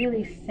a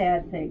really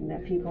sad thing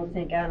that people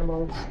think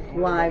animals'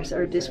 lives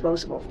are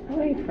disposable.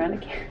 Wait,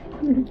 friend,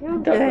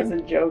 That that was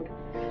a joke.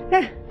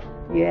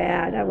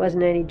 Yeah, that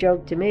wasn't any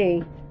joke to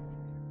me.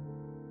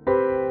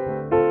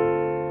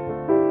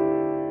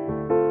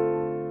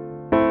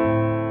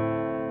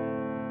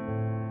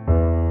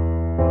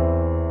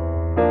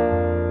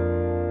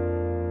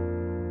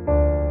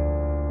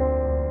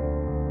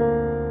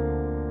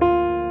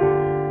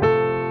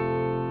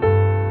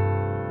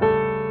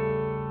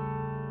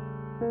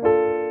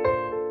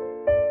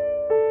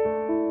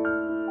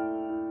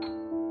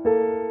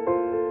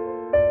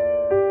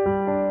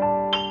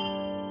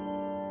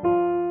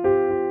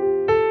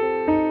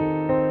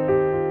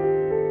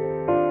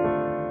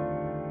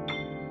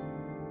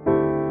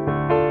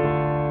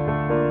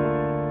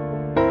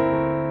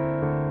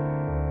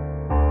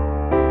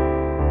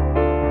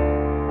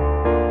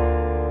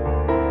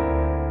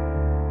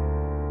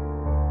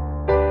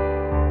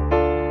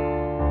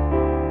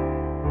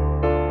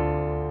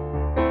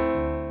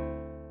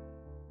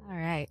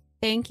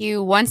 Thank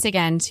you once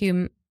again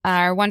to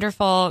our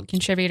wonderful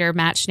contributor,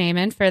 Matt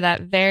Schneeman, for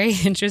that very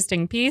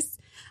interesting piece.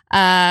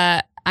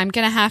 I'm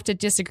going to have to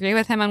disagree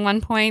with him on one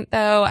point,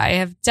 though. I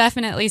have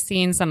definitely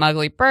seen some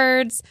ugly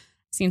birds,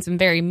 seen some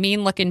very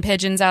mean-looking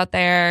pigeons out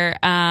there.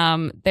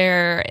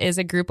 There is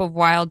a group of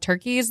wild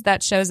turkeys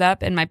that shows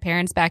up in my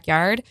parents'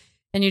 backyard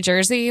in New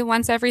Jersey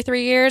once every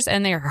 3 years,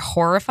 and they are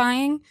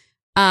horrifying,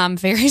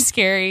 very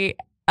scary.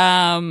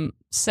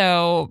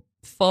 So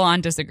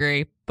full-on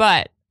disagree.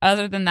 But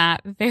other than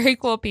that, very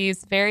cool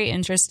piece, very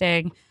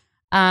interesting.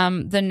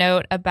 The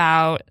note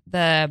about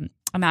the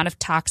amount of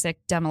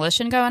toxic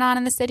demolition going on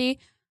in the city,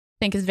 I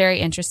think is very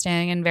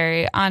interesting and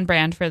very on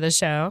brand for the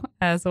show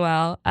as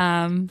well.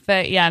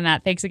 But yeah,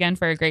 Matt, thanks again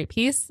for a great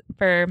piece,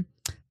 for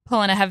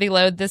pulling a heavy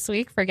load this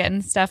week, for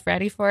getting stuff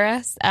ready for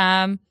us.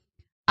 I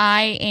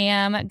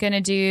am going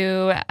to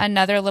do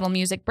another little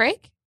music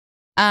break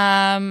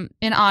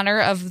in honor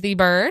of the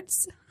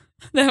birds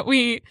that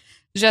we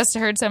just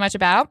heard so much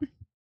about.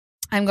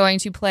 I'm going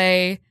to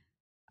play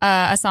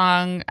a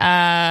song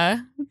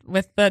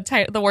with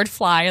the word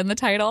fly in the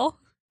title.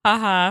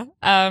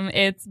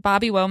 It's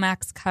Bobby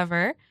Womack's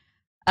cover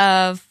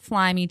of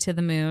Fly Me to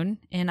the Moon,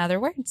 in other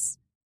words.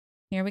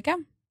 Here we go.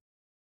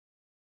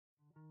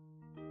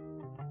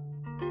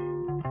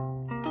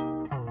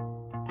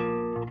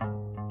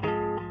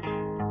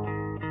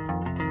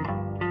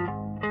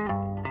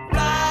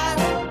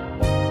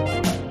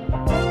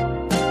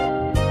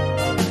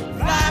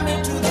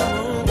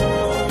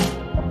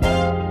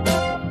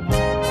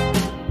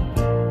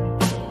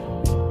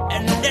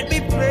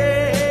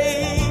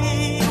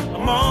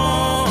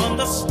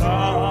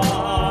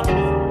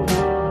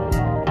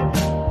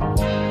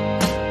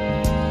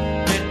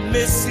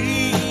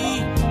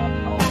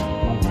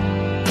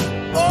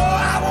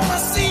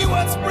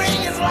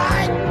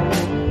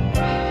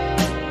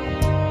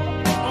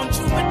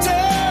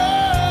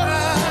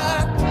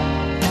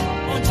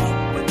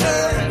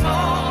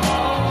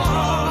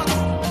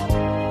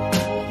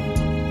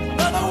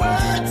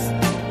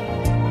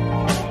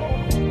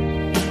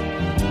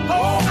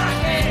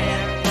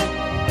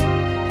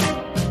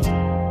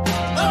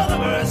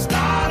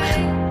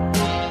 Darling,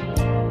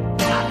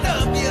 I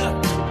love you.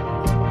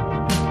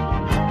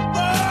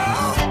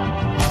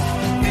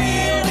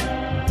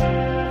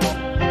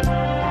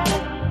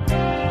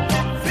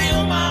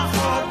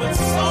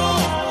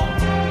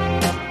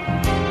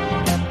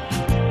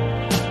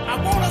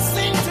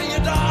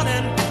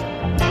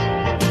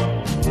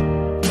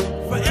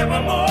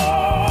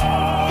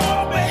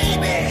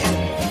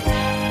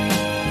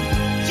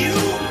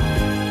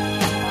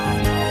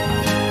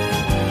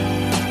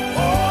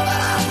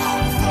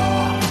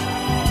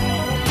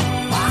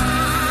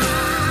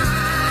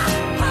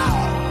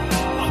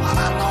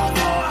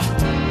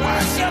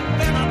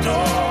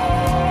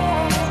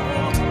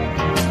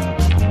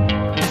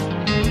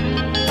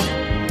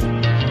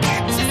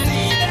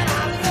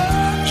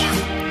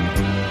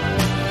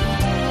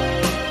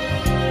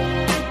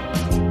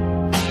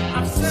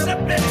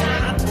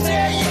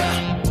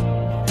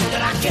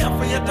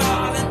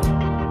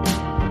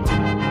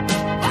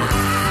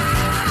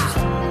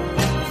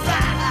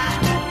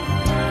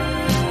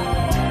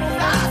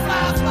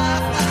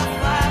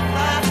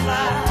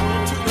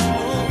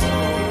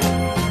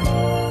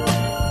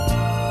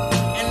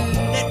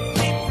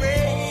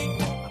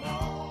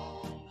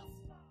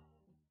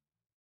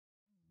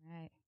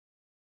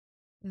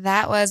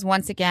 That was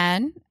once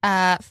again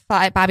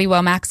Bobby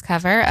Womack's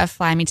cover of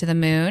Fly Me to the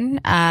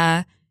Moon.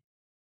 And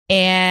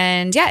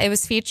yeah, it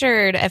was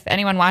featured, if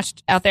anyone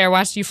watched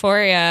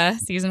Euphoria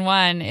season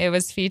 1, it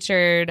was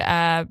featured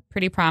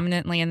pretty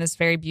prominently in this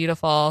very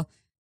beautiful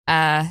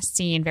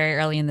scene very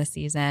early in the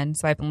season.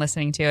 So I've been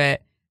listening to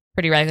it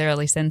pretty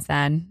regularly since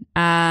then.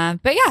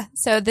 But yeah,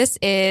 so this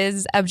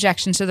is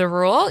Objection to the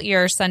Rule,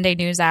 your Sunday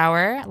news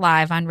hour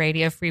live on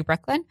Radio Free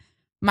Brooklyn.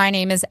 My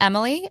name is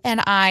Emily,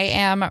 and I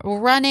am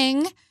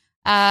running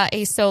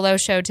a solo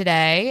show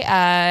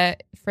today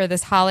for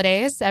this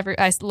holidays.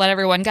 I let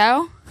everyone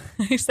go.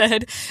 I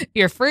said,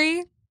 you're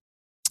free.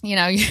 You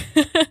know,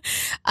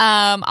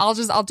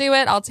 I'll do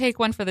it. I'll take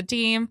one for the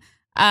team.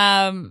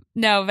 No,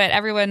 but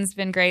everyone's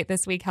been great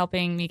this week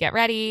helping me get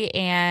ready.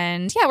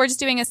 And yeah, we're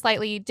just doing a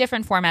slightly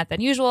different format than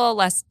usual,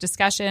 less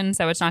discussion.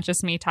 So it's not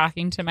just me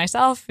talking to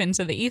myself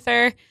into the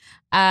ether.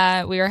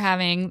 We were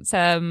having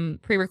some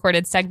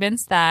pre-recorded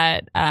segments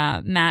that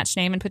Matt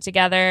Schneeman put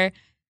together,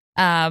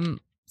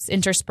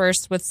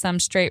 interspersed with some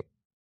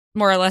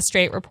more or less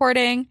straight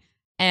reporting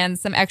and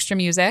some extra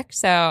music.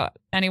 So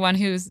anyone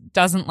who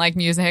doesn't like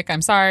music,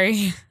 I'm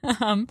sorry.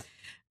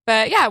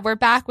 But yeah, we're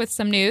back with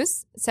some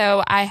news.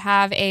 So I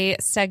have a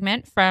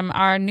segment from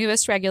our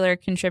newest regular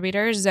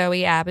contributor,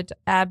 Zoe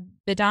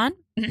Abaddon.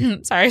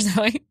 Sorry,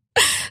 Zoe.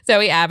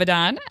 Zoe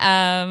Abaddon.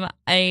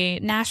 A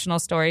national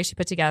story she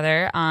put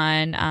together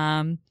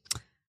on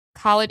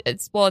college.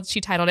 She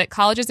titled it,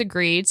 "Colleges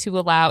Agreed to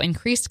Allow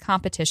Increased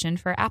Competition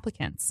for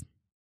Applicants."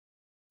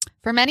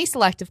 For many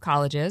selective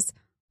colleges,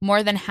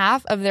 more than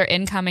half of their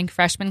incoming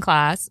freshman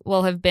class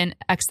will have been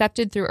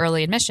accepted through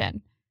early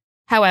admission.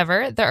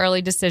 However, the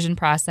early decision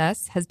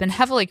process has been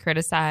heavily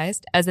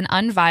criticized as an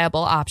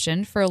unviable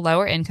option for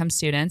lower income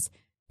students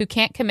who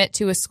can't commit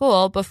to a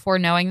school before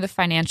knowing the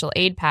financial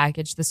aid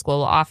package the school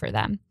will offer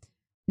them.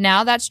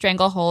 Now that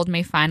stranglehold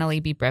may finally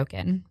be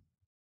broken.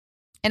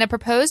 In a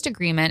proposed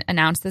agreement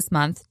announced this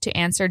month to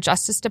answer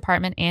Justice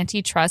Department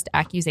antitrust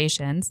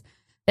accusations,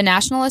 the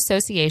National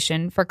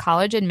Association for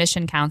College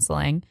Admission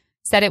Counseling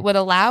said it would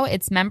allow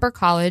its member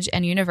college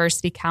and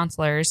university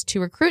counselors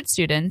to recruit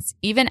students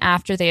even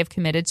after they have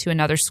committed to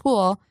another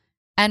school,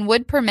 and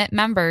would permit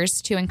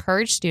members to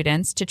encourage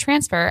students to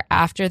transfer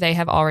after they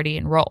have already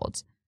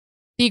enrolled.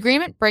 The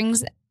agreement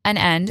brings an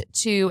end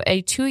to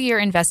a 2-year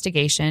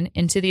investigation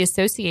into the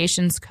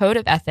association's code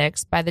of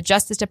ethics by the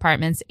Justice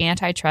Department's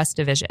Antitrust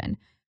Division,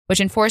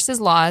 which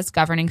enforces laws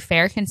governing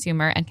fair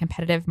consumer and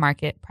competitive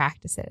market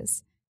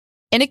practices.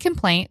 In a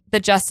complaint, the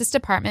Justice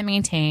Department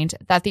maintained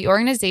that the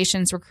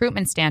organization's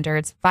recruitment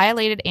standards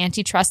violated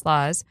antitrust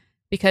laws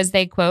because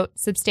they, quote,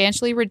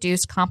 substantially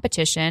reduced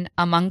competition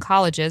among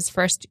colleges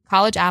for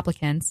college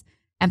applicants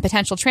and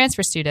potential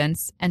transfer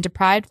students and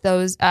deprived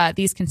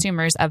these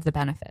consumers of the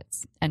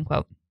benefits, end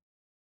quote.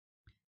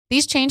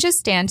 These changes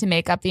stand to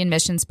shake up the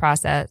admissions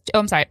process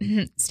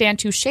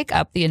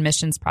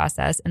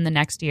in the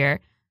next year,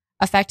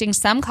 affecting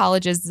some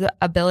colleges'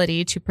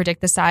 ability to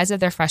predict the size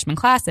of their freshman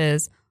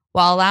classes,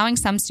 while allowing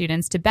some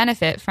students to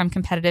benefit from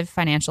competitive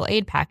financial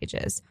aid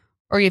packages,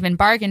 or even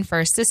bargain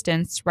for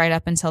assistance right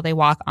up until they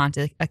walk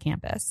onto a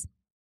campus.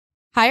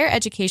 Higher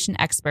education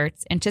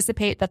experts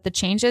anticipate that the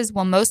changes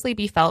will mostly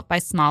be felt by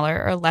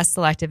smaller or less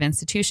selective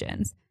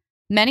institutions,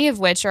 many of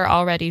which are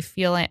already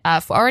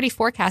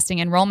forecasting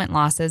enrollment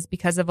losses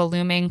because of a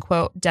looming,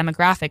 quote,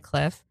 demographic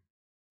cliff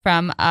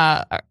from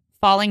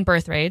falling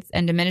birth rates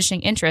and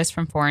diminishing interest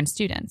from foreign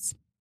students.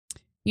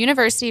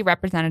 University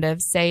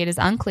representatives say it is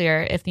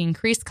unclear if the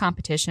increased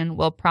competition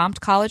will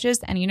prompt colleges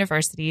and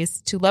universities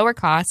to lower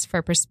costs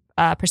for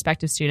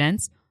prospective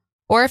students,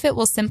 or if it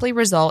will simply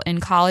result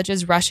in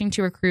colleges rushing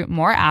to recruit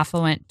more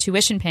affluent,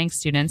 tuition-paying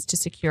students to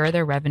secure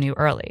their revenue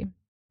early.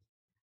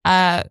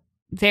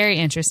 Very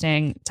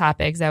interesting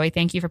topic, Zoe.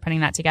 Thank you for putting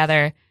that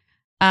together.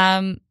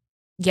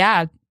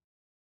 Yeah,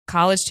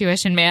 college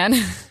tuition, man.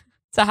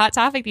 It's a hot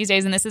topic these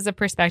days, and this is a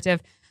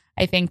perspective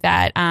I think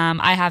that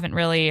I haven't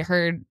really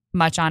heard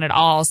much on at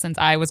all since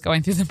I was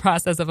going through the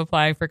process of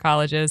applying for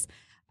colleges.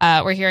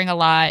 We're hearing a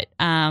lot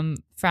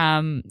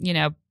from,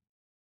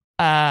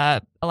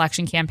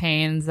 election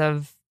campaigns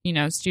of,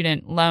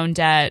 student loan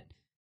debt,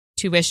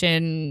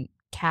 tuition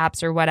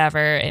caps or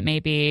whatever it may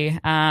be.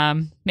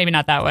 Maybe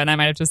not that one. I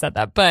might have just said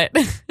that, but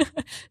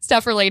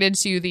stuff related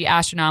to the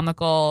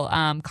astronomical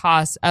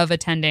cost of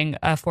attending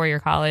a 4-year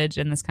college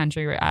in this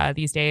country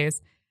these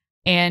days.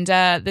 And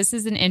this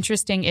is an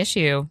interesting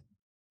issue.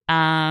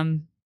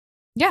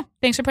 Yeah,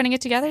 thanks for putting it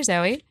together,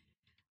 Zoe.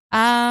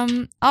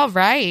 All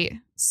right.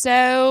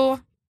 So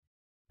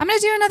I'm going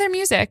to do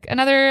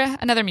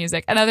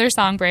another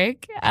song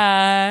break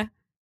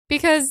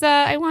because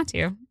I want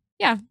to.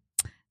 Yeah.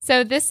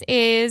 So this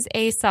is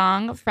a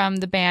song from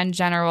the band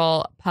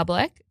General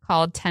Public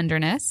called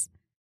Tenderness.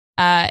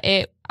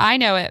 I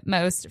know it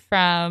most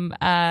from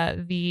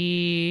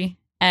the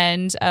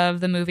end of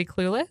the movie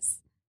Clueless.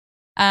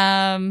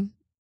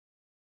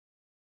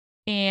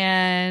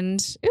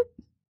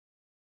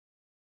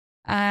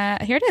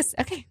 Here it is.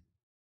 Okay.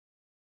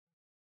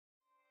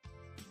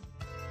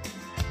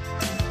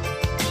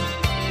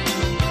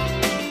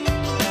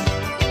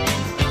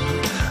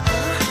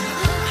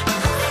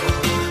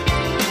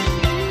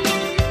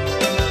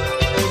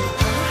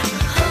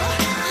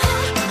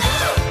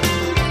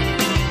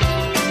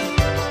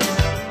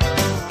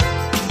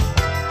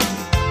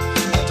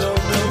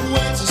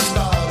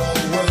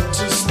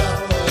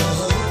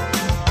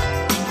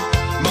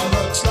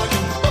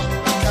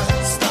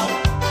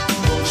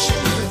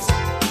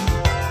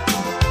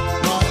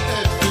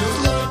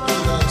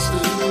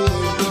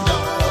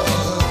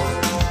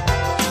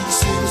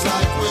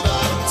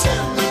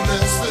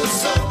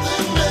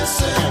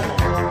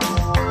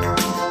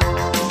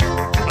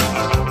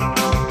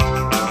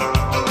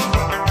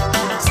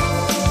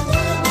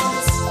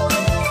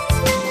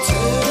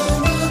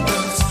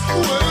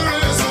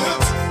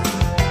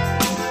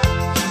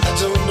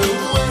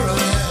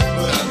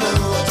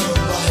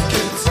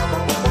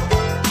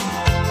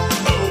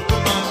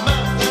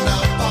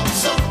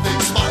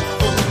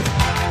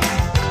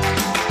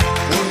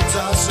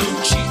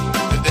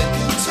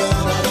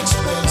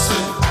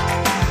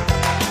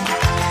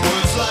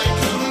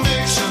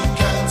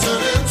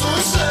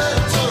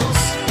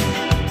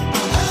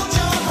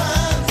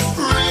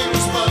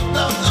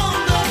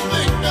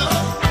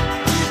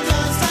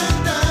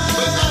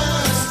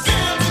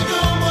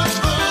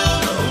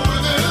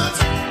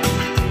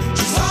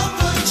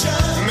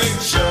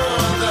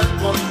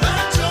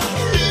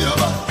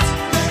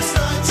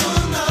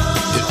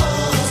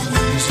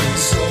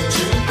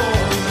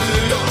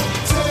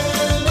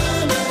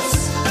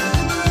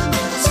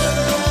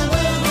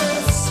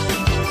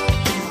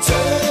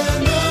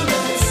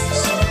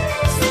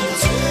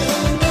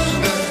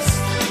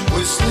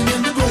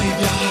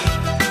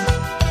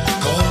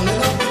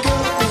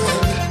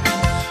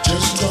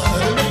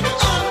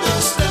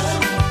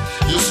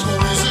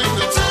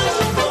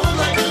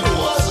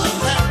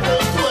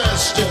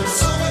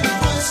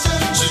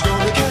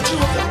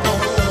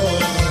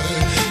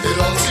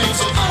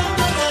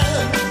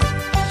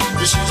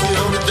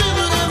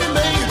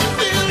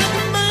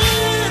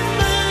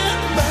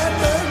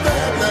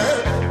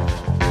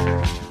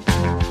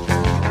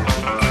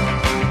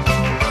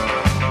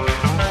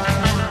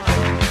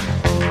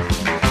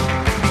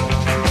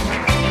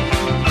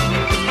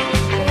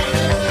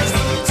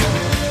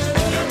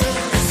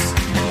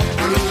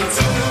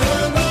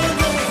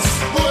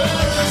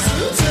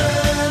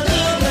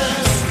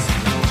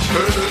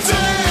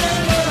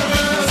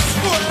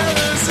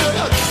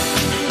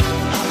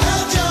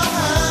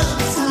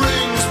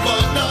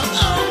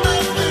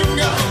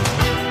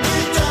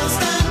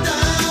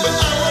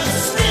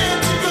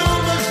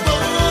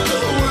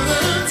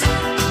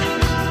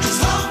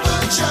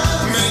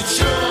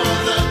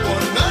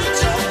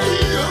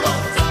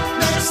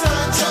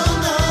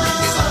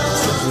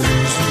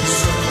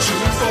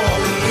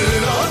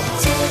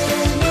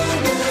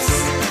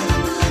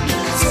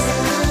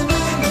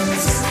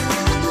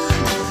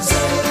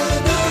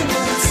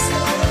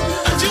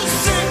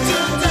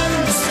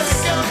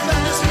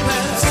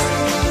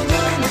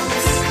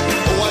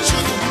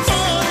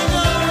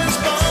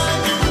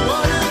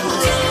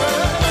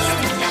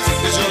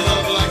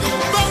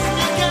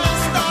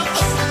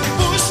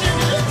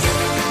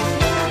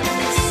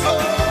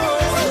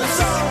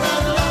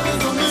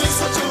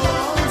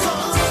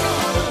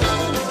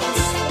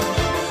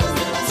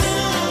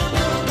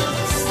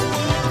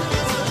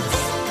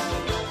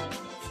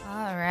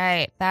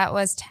 that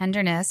was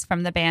Tenderness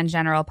from the band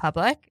General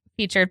Public,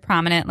 featured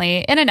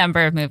prominently in a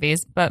number of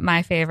movies, but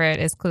my favorite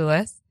is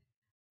Clueless.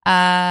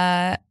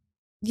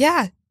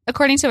 Yeah,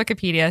 according to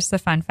Wikipedia, just a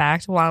fun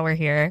fact while we're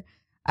here,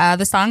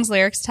 the song's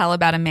lyrics tell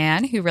about a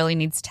man who really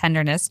needs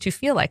tenderness to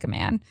feel like a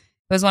man.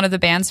 It was one of the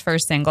band's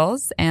first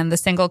singles, and the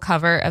single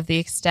cover of the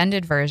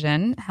extended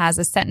version has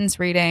a sentence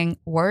reading,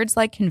 "Words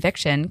like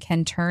conviction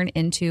can turn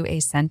into a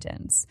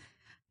sentence."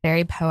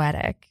 Very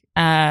poetic.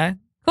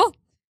 Cool.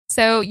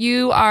 So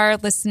you are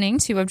listening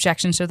to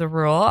Objection to the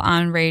Rule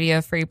on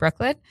Radio Free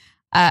Brooklyn,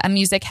 a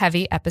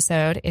music-heavy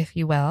episode, if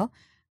you will.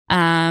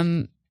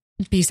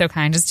 Be so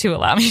kind as to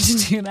allow me to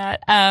do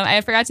that.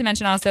 I forgot to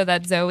mention also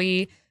that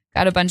Zoe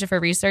got a bunch of her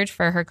research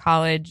for her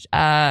college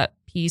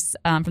piece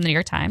from the New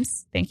York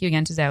Times. Thank you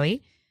again to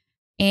Zoe.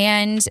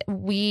 And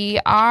we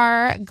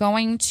are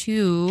going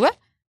to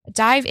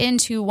dive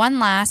into one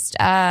last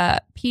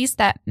piece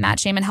that Matt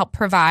Shaman helped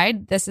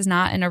provide. This is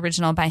not an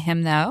original by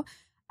him, though.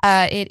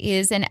 It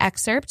is an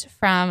excerpt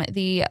from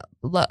the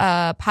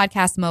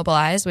podcast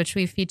Mobilize, which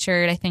we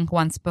featured, I think,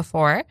 once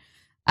before.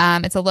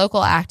 It's a local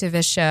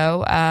activist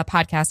show,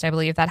 podcast, I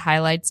believe, that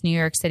highlights New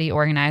York City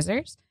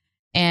organizers.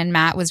 And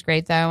Matt was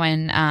great, though,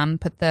 and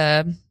put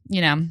the,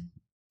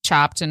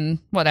 chopped and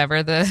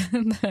whatever,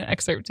 the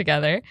excerpt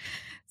together.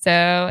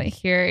 So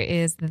here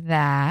is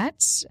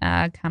that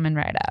coming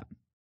right up.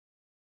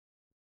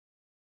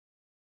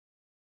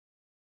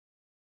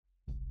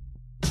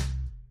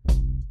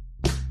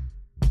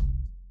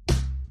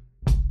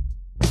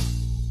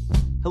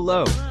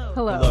 Hello.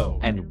 Hello.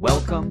 And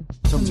welcome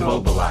to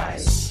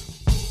Mobilize.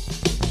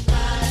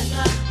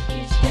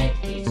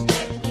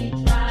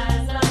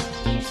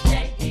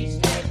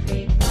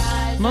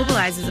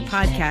 Mobilize is a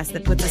podcast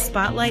that puts a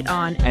spotlight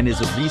on And is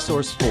a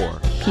resource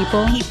for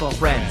people,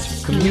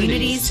 friends,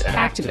 communities,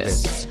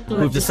 activists who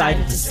have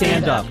decided to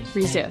stand up,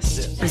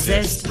 resist,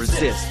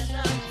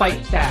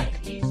 fight back,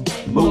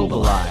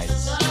 mobilize.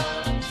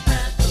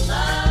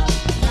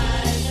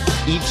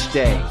 Each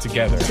day,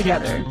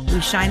 Together,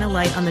 we shine a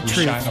light on the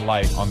truth.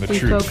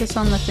 We focus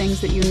on the things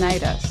that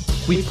unite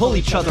us. we pull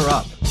each other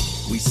up.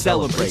 We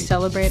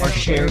celebrate our our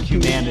shared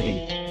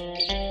humanity.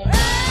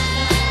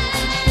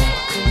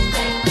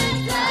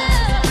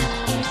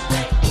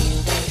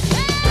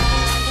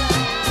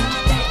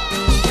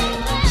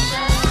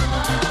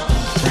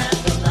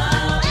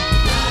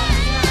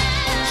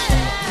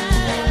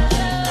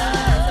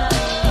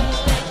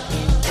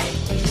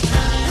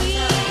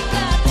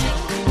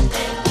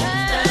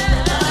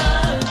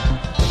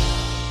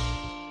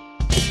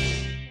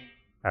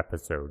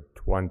 Episode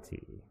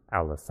 20,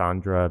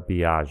 Alessandra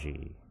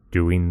Biaggi,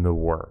 Doing the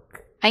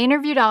Work. I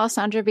interviewed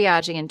Alessandra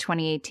Biaggi in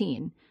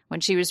 2018 when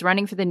she was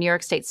running for the New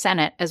York State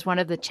Senate as one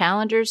of the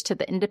challengers to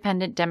the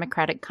Independent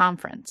Democratic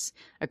Conference,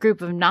 a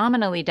group of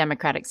nominally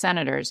Democratic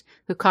senators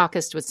who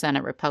caucused with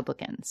Senate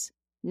Republicans.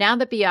 Now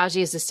that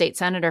Biaggi is a state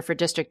senator for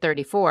District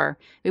 34,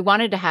 we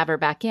wanted to have her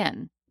back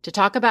in to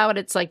talk about what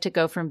it's like to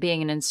go from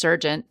being an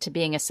insurgent to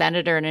being a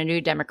senator in a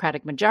new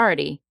Democratic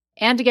majority,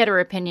 and to get her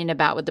opinion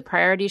about what the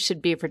priorities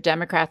should be for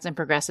Democrats and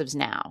progressives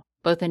now,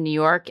 both in New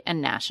York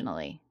and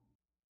nationally.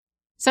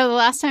 So the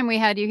last time we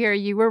had you here,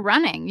 you were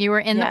running. You were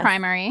in the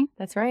primary.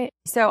 That's right.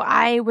 So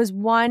I was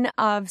one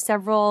of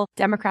several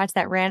Democrats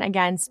that ran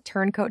against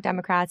Turncoat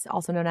Democrats,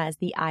 also known as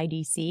the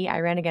IDC.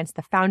 I ran against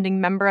the founding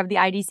member of the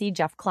IDC,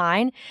 Jeff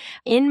Klein.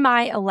 In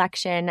my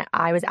election,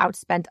 I was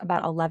outspent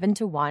about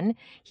 11-1.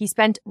 He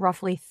spent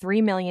roughly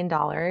 $3 million.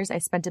 I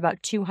spent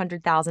about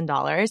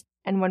 $200,000.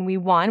 And when we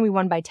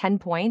won by 10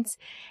 points.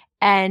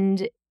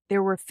 And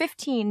there were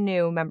 15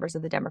 new members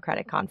of the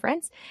Democratic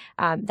Conference.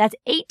 That's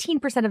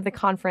 18% of the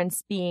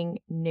conference being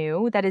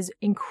new. That is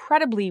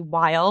incredibly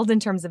wild in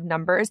terms of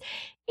numbers.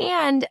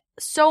 And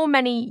so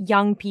many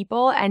young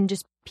people and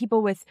just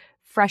people with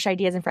fresh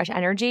ideas and fresh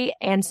energy.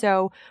 And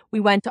so we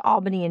went to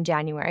Albany in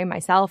January,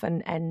 myself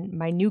and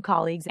my new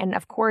colleagues. And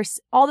of course,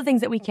 all the things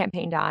that we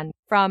campaigned on,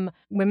 from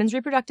women's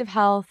reproductive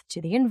health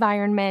to the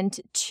environment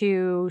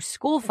to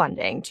school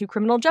funding to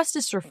criminal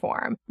justice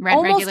reform.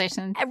 Rent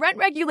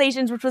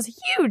regulations, which was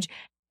huge.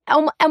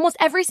 Almost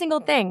every single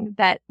thing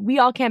that we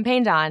all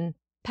campaigned on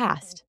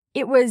passed.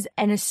 It was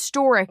an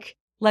historic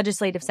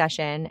legislative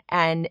session.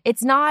 And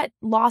it's not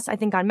lost, I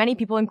think, on many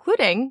people,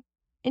 including,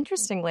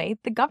 interestingly,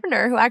 the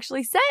governor, who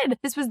actually said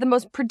this was the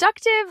most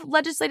productive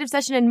legislative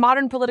session in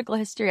modern political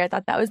history. I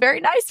thought that was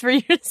very nice for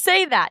you to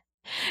say that,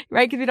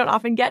 right? Because we don't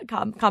often get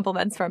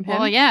compliments from him.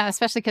 Well, yeah,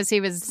 especially because he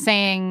was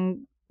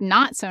saying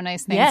not so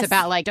nice things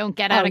about, like, don't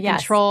get out of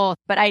control.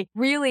 But I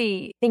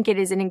really think it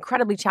is an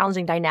incredibly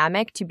challenging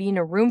dynamic to be in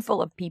a room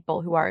full of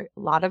people who are, a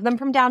lot of them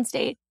from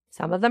downstate,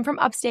 some of them from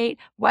upstate,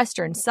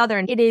 Western,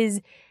 Southern. It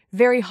is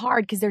very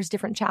hard because there's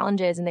different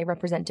challenges and they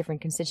represent different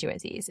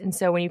constituencies. And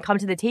so when you come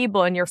to the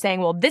table and you're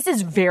saying, well, this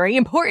is very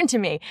important to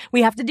me,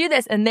 we have to do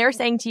this. And they're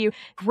saying to you,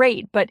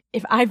 great, but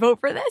if I vote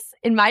for this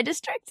in my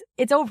district,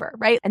 it's over,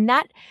 right? And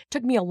that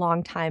took me a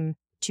long time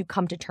to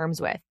come to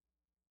terms with,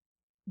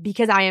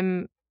 because I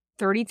am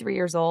 33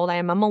 years old. I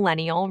am a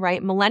millennial,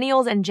 right?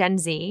 Millennials and Gen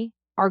Z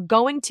are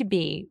going to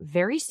be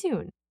very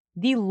soon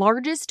the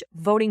largest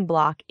voting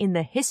bloc in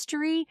the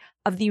history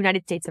of the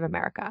United States of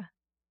America.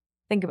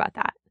 Think about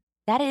that.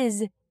 That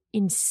is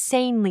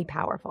insanely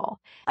powerful.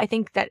 I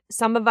think that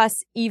some of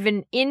us,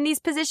 even in these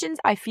positions,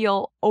 I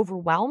feel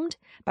overwhelmed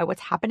by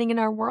what's happening in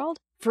our world.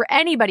 For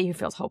anybody who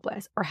feels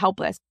hopeless or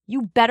helpless,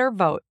 you better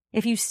vote.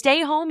 If you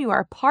stay home, you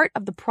are a part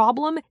of the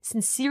problem,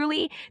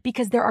 sincerely,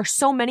 because there are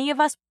so many of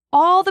us.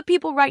 All the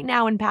people right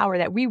now in power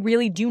that we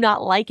really do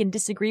not like and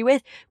disagree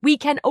with, we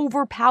can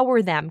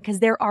overpower them because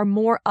there are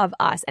more of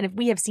us. And if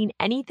we have seen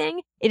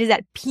anything, it is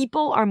that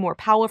people are more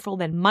powerful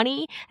than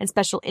money and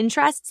special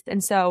interests.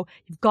 And so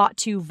you've got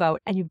to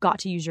vote and you've got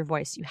to use your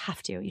voice. You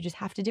have to. You just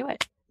have to do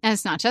it. And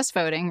it's not just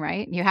voting,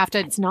 right? You have to.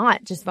 It's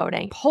not just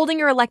voting. Holding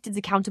your electeds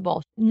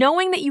accountable.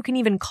 Knowing that you can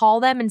even call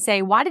them and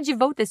say, why did you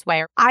vote this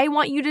way? Or, I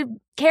want you to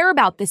care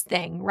about this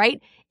thing,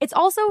 right? It's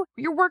also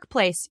your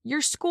workplace, your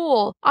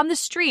school, on the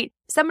street.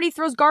 Somebody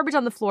throws garbage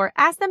on the floor.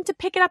 Ask them to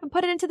pick it up and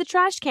put it into the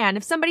trash can.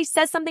 If somebody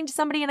says something to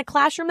somebody in a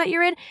classroom that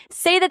you're in,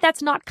 say that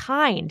that's not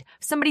kind.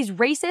 If somebody's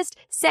racist,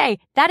 say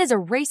that is a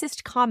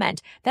racist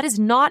comment. That is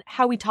not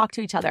how we talk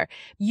to each other.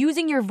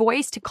 Using your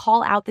voice to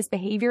call out this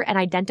behavior and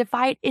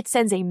identify it, it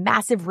sends a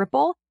massive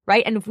ripple,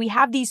 right? And if we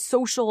have these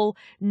social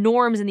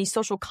norms and these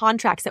social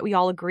contracts that we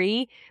all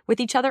agree with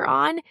each other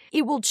on,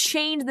 it will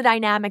change the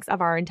dynamics of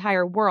our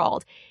entire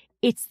world.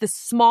 It's the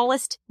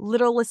smallest,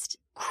 littlest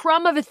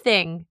crumb of a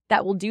thing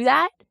that will do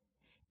that.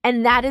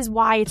 And that is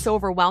why it's so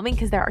overwhelming,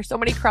 because there are so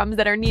many crumbs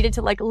that are needed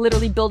to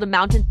literally build a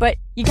mountain, but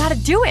you got to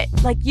do it.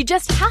 You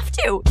just have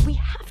to. We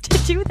have to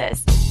do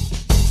this.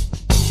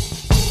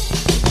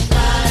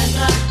 Rise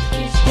up,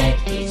 each day,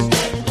 we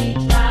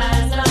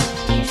rise up,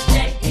 each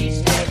day,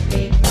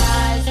 we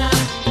rise up,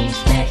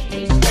 each day,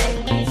 we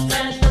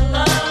spread the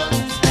love,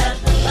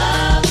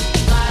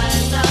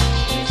 rise up,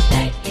 each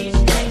day, we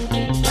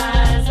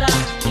rise up,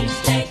 each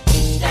day,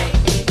 we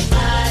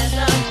rise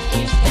up,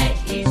 each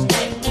day,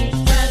 we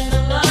spread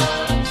the love,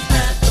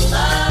 rise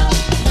up,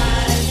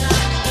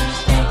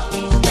 each day,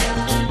 we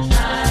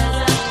rise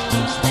up,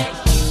 each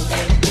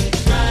day, we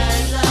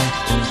rise up,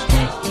 each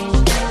day, we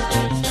spread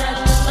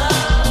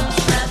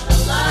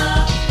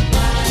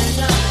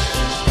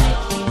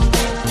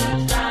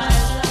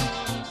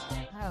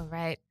the love, All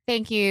right.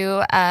 Thank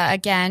you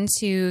again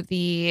to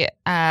the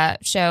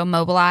show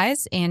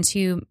Mobilize and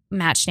to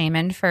Matt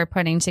Schneeman for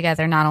putting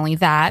together not only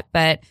that,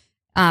 but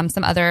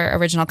some other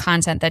original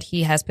content that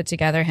he has put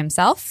together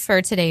himself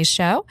for today's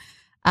show.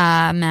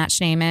 Matt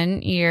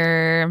Schneeman,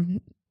 you're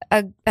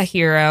a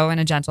hero and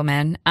a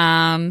gentleman.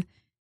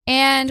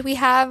 And we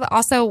have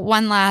also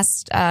one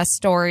last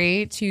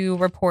story to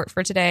report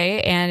for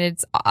today, and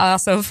it's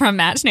also from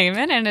Matt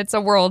Schneeman, and it's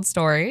a world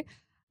story.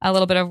 A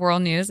little bit of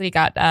world news. We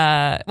got,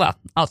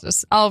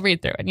 I'll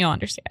read through it and you'll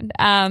understand.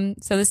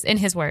 So this, in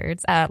his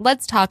words,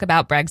 let's talk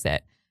about Brexit.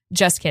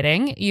 Just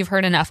kidding. You've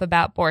heard enough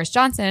about Boris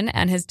Johnson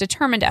and his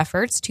determined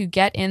efforts to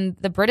get in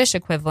the British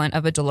equivalent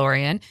of a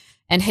DeLorean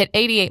and hit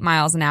 88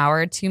 miles an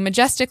hour to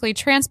majestically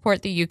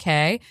transport the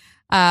UK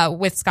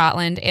with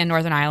Scotland and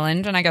Northern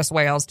Ireland, and I guess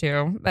Wales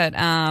too, but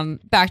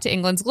back to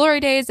England's glory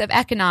days of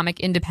economic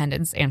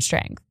independence and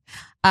strength.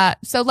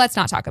 So let's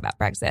not talk about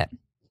Brexit.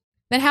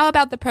 Then how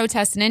about the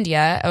protests in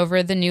India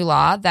over the new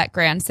law that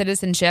grants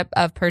citizenship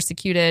of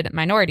persecuted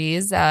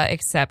minorities,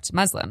 except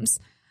Muslims?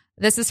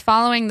 This is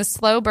following the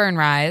slow burn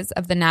rise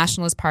of the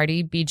Nationalist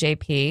Party,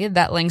 BJP,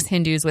 that links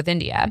Hindus with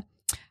India,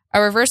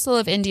 a reversal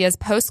of India's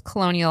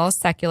post-colonial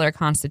secular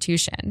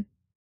constitution.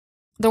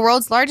 The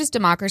world's largest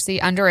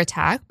democracy under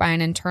attack by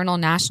an internal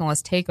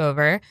nationalist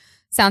takeover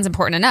sounds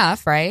important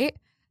enough, right?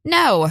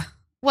 No.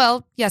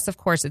 Well, yes, of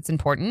course it's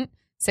important.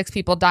 6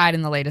 people died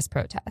in the latest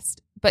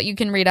protest. But you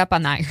can read up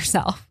on that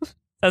yourself,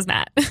 says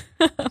Matt.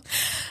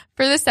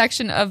 For this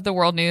section of the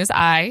world news,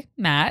 I,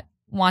 Matt,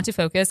 want to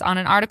focus on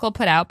an article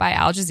put out by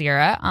Al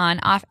Jazeera on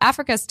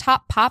Africa's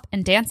top pop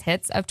and dance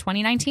hits of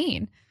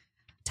 2019.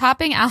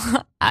 Topping,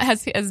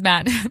 as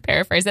Matt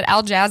paraphrased it,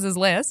 Al Jazz's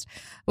list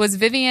was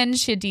Vivienne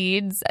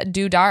Chidid's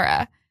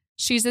Doudara.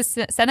 She's a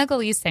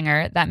Senegalese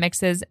singer that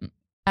mixes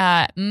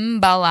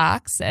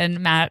mbalax,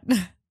 and Matt,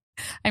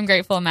 I'm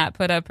grateful Matt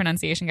put a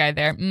pronunciation guide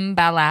there,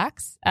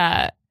 mbalax,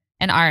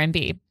 and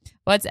R&B.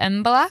 What's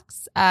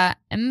mbalax?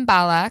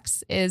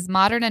 Mbalax is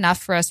modern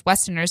enough for us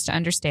Westerners to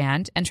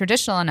understand and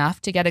traditional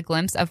enough to get a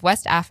glimpse of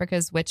West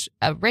Africa's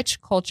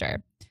rich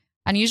culture.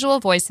 Unusual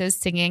voices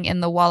singing in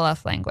the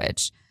Wolof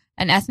language,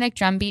 an ethnic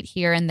drumbeat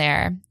here and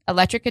there,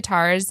 electric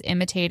guitars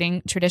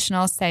imitating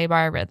traditional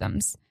Seibar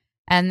rhythms.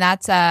 And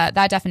that's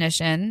that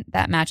definition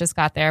that Matt just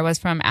got there was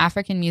from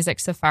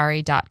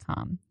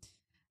AfricanMusicSafari.com.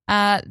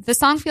 The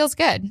song feels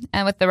good,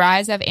 and with the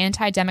rise of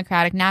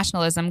anti-democratic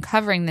nationalism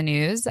covering the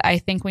news, I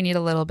think we need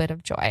a little bit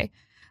of joy.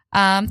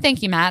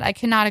 Thank you, Matt. I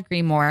could not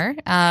agree more.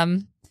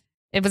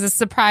 It was a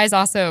surprise,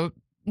 also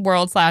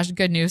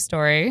world/good news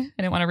story. I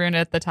didn't want to ruin it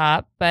at the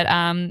top, but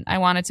I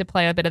wanted to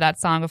play a bit of that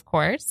song, of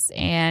course.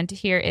 And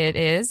here it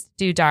is,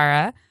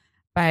 Doudara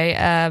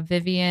by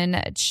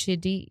Vivienne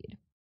Chidid.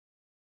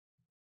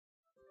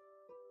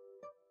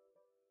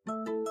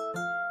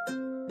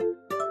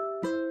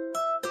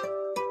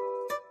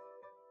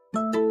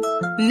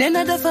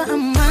 nena dafa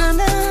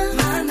amana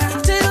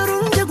te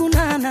yorul njëgu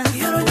naana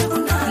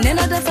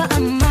nena dafa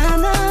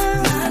amana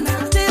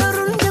te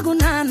yorul njëgu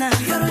naana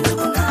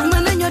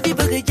mën nañoo di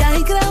bëgg jaay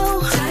graw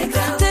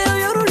te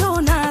yoruloo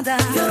naada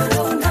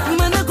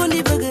mën na ko di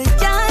bëgg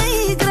jaay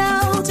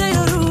graw te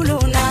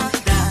yoruloo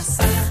naada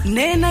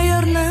nena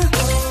yor na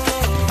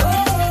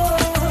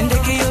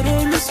ndeke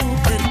yorulu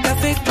suukar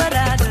kafe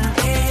parada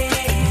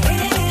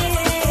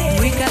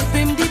muy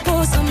kalpem di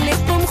posam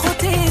leppam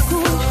xoteeku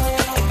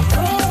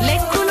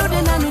lekkulo de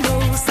nanulo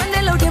sa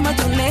nelaw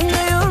dematul ne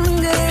nga yor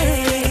nga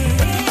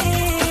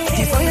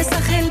di foye sa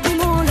xel bi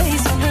moo lay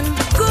sonal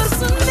góor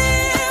su ne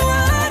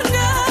war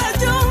nga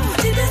jom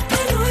di dëkk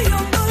lu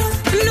yomb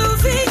lu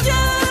fi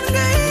jaar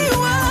ngay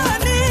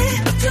waane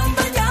jom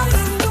ba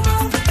jaaral duma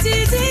ci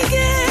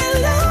digeel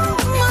la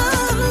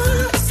maamul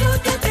soo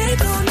jotee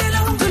doo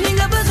nelaw du ni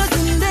nga bëgg a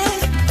dunde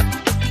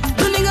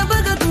du ni nga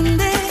bëgg a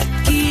dunde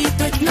kii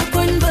toj na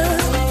koñ ba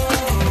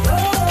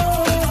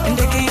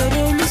ndeke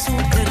yoroo lu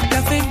suukar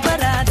kafe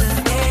barada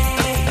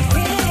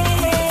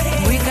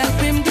muy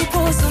kalpem di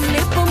poosam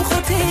léppam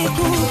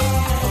xoteeku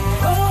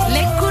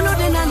lekkulo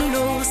de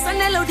nanulo sa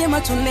nelaw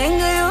dematul ne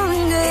nga yor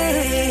nga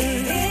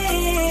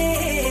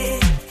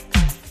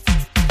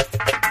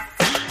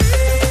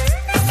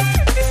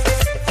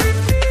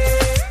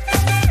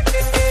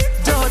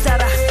doo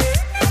dara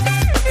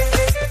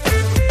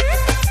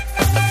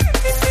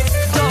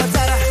doo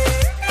dara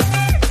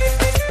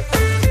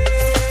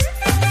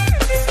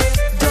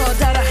doo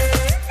dara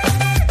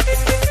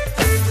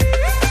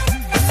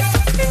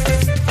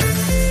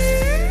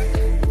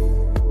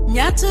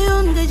ñaata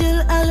yoon nga jël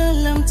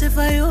alalam te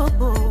fayoo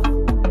ko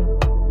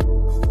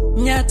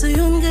ñaata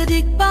yoon nga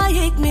dig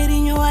bàyyeeg meri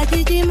ñu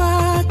aji ji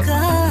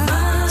Makka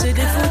te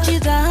defoo ci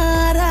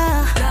dara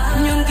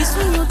ñoom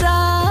gisuñu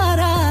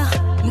dara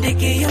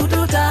ndeke yow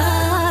du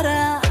dara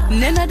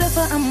nena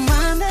dafa am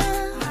maana.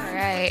 All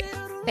right.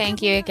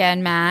 Thank you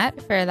again,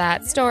 Matt, for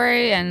that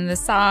story and the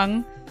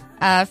song,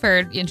 for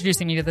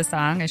introducing me to the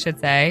song, I should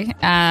say.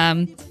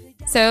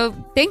 So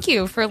thank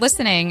you for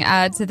listening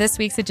to this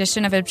week's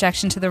edition of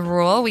Objection to the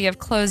Rule. We have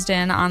closed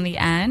in on the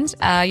end.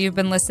 You've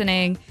been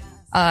listening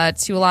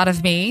to a lot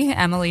of me,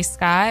 Emily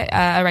Scott,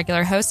 a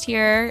regular host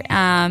here,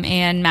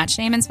 and Matt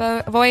Schneeman's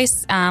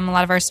voice. A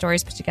lot of our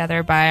stories put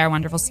together by our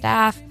wonderful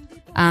staff,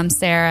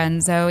 Sarah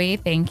and Zoe.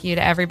 Thank you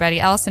to everybody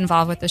else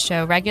involved with the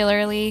show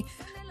regularly.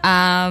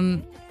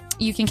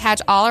 You can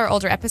catch all our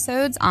older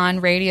episodes on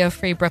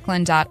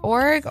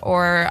radiofreebrooklyn.org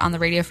or on the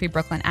Radio Free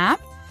Brooklyn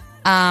app,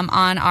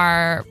 on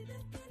our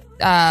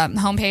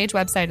homepage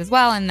website as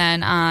well, and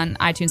then on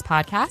iTunes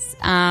podcasts.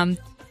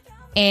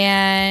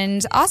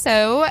 And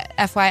also,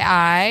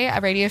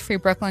 FYI, Radio Free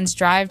Brooklyn's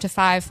Drive to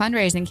 5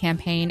 fundraising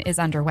campaign is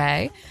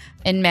underway.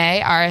 In May,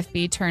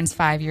 RFB turns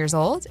 5 years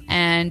old,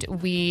 and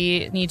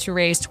we need to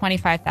raise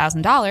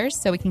 $25,000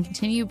 so we can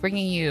continue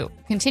bringing you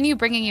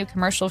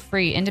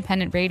commercial-free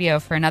independent radio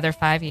for another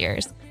 5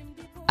 years.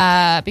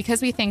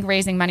 Because we think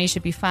raising money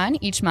should be fun,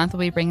 each month we'll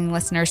be bringing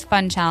listeners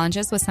fun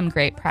challenges with some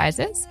great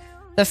prizes.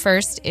 The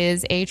first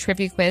is a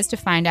trivia quiz to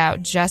find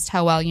out just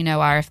how well you know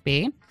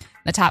RFB.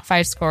 The top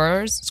 5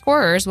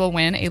 scorers will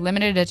win a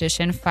limited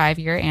edition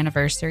 5-year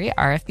anniversary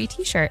RFB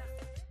t-shirt.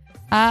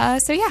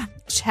 So yeah,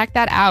 check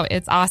that out.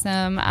 It's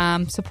awesome.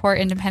 Support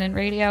independent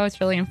radio. It's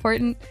really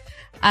important.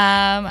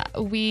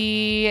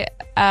 We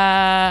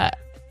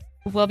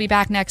will be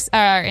back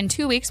in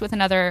 2 weeks with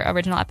another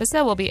original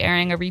episode. We'll be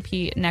airing a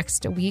repeat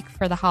next week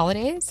for the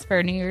holidays,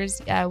 for New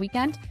Year's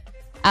weekend.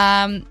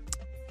 I'm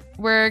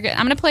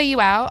going to play you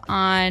out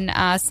on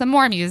some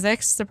more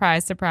music.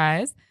 Surprise,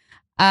 surprise.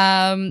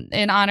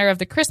 In honor of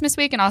the Christmas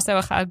week, and also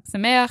a Chag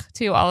Sameach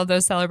to all of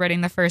those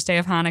celebrating the first day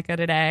of Hanukkah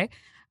today.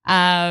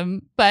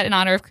 But in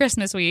honor of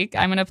Christmas week,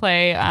 I'm going to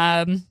play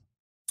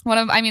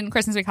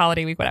Christmas week,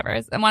 holiday week, whatever.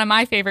 And one of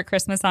my favorite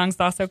Christmas songs is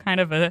also kind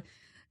of a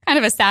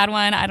sad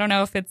one. I don't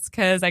know if it's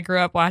because I grew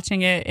up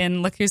watching it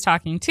in Look Who's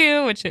Talking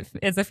Too, which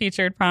is a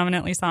featured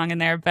prominently song in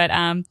there. But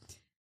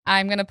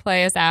I'm going to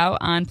play us out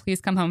on Please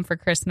Come Home for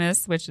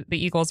Christmas, which is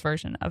the Eagles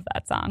version of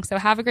that song. So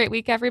have a great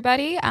week,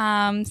 everybody.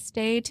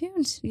 Stay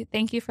tuned.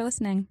 Thank you for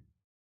listening.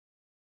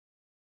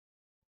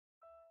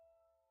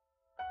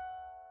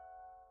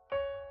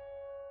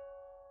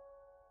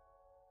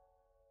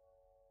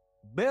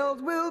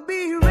 Bells will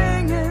be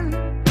ringing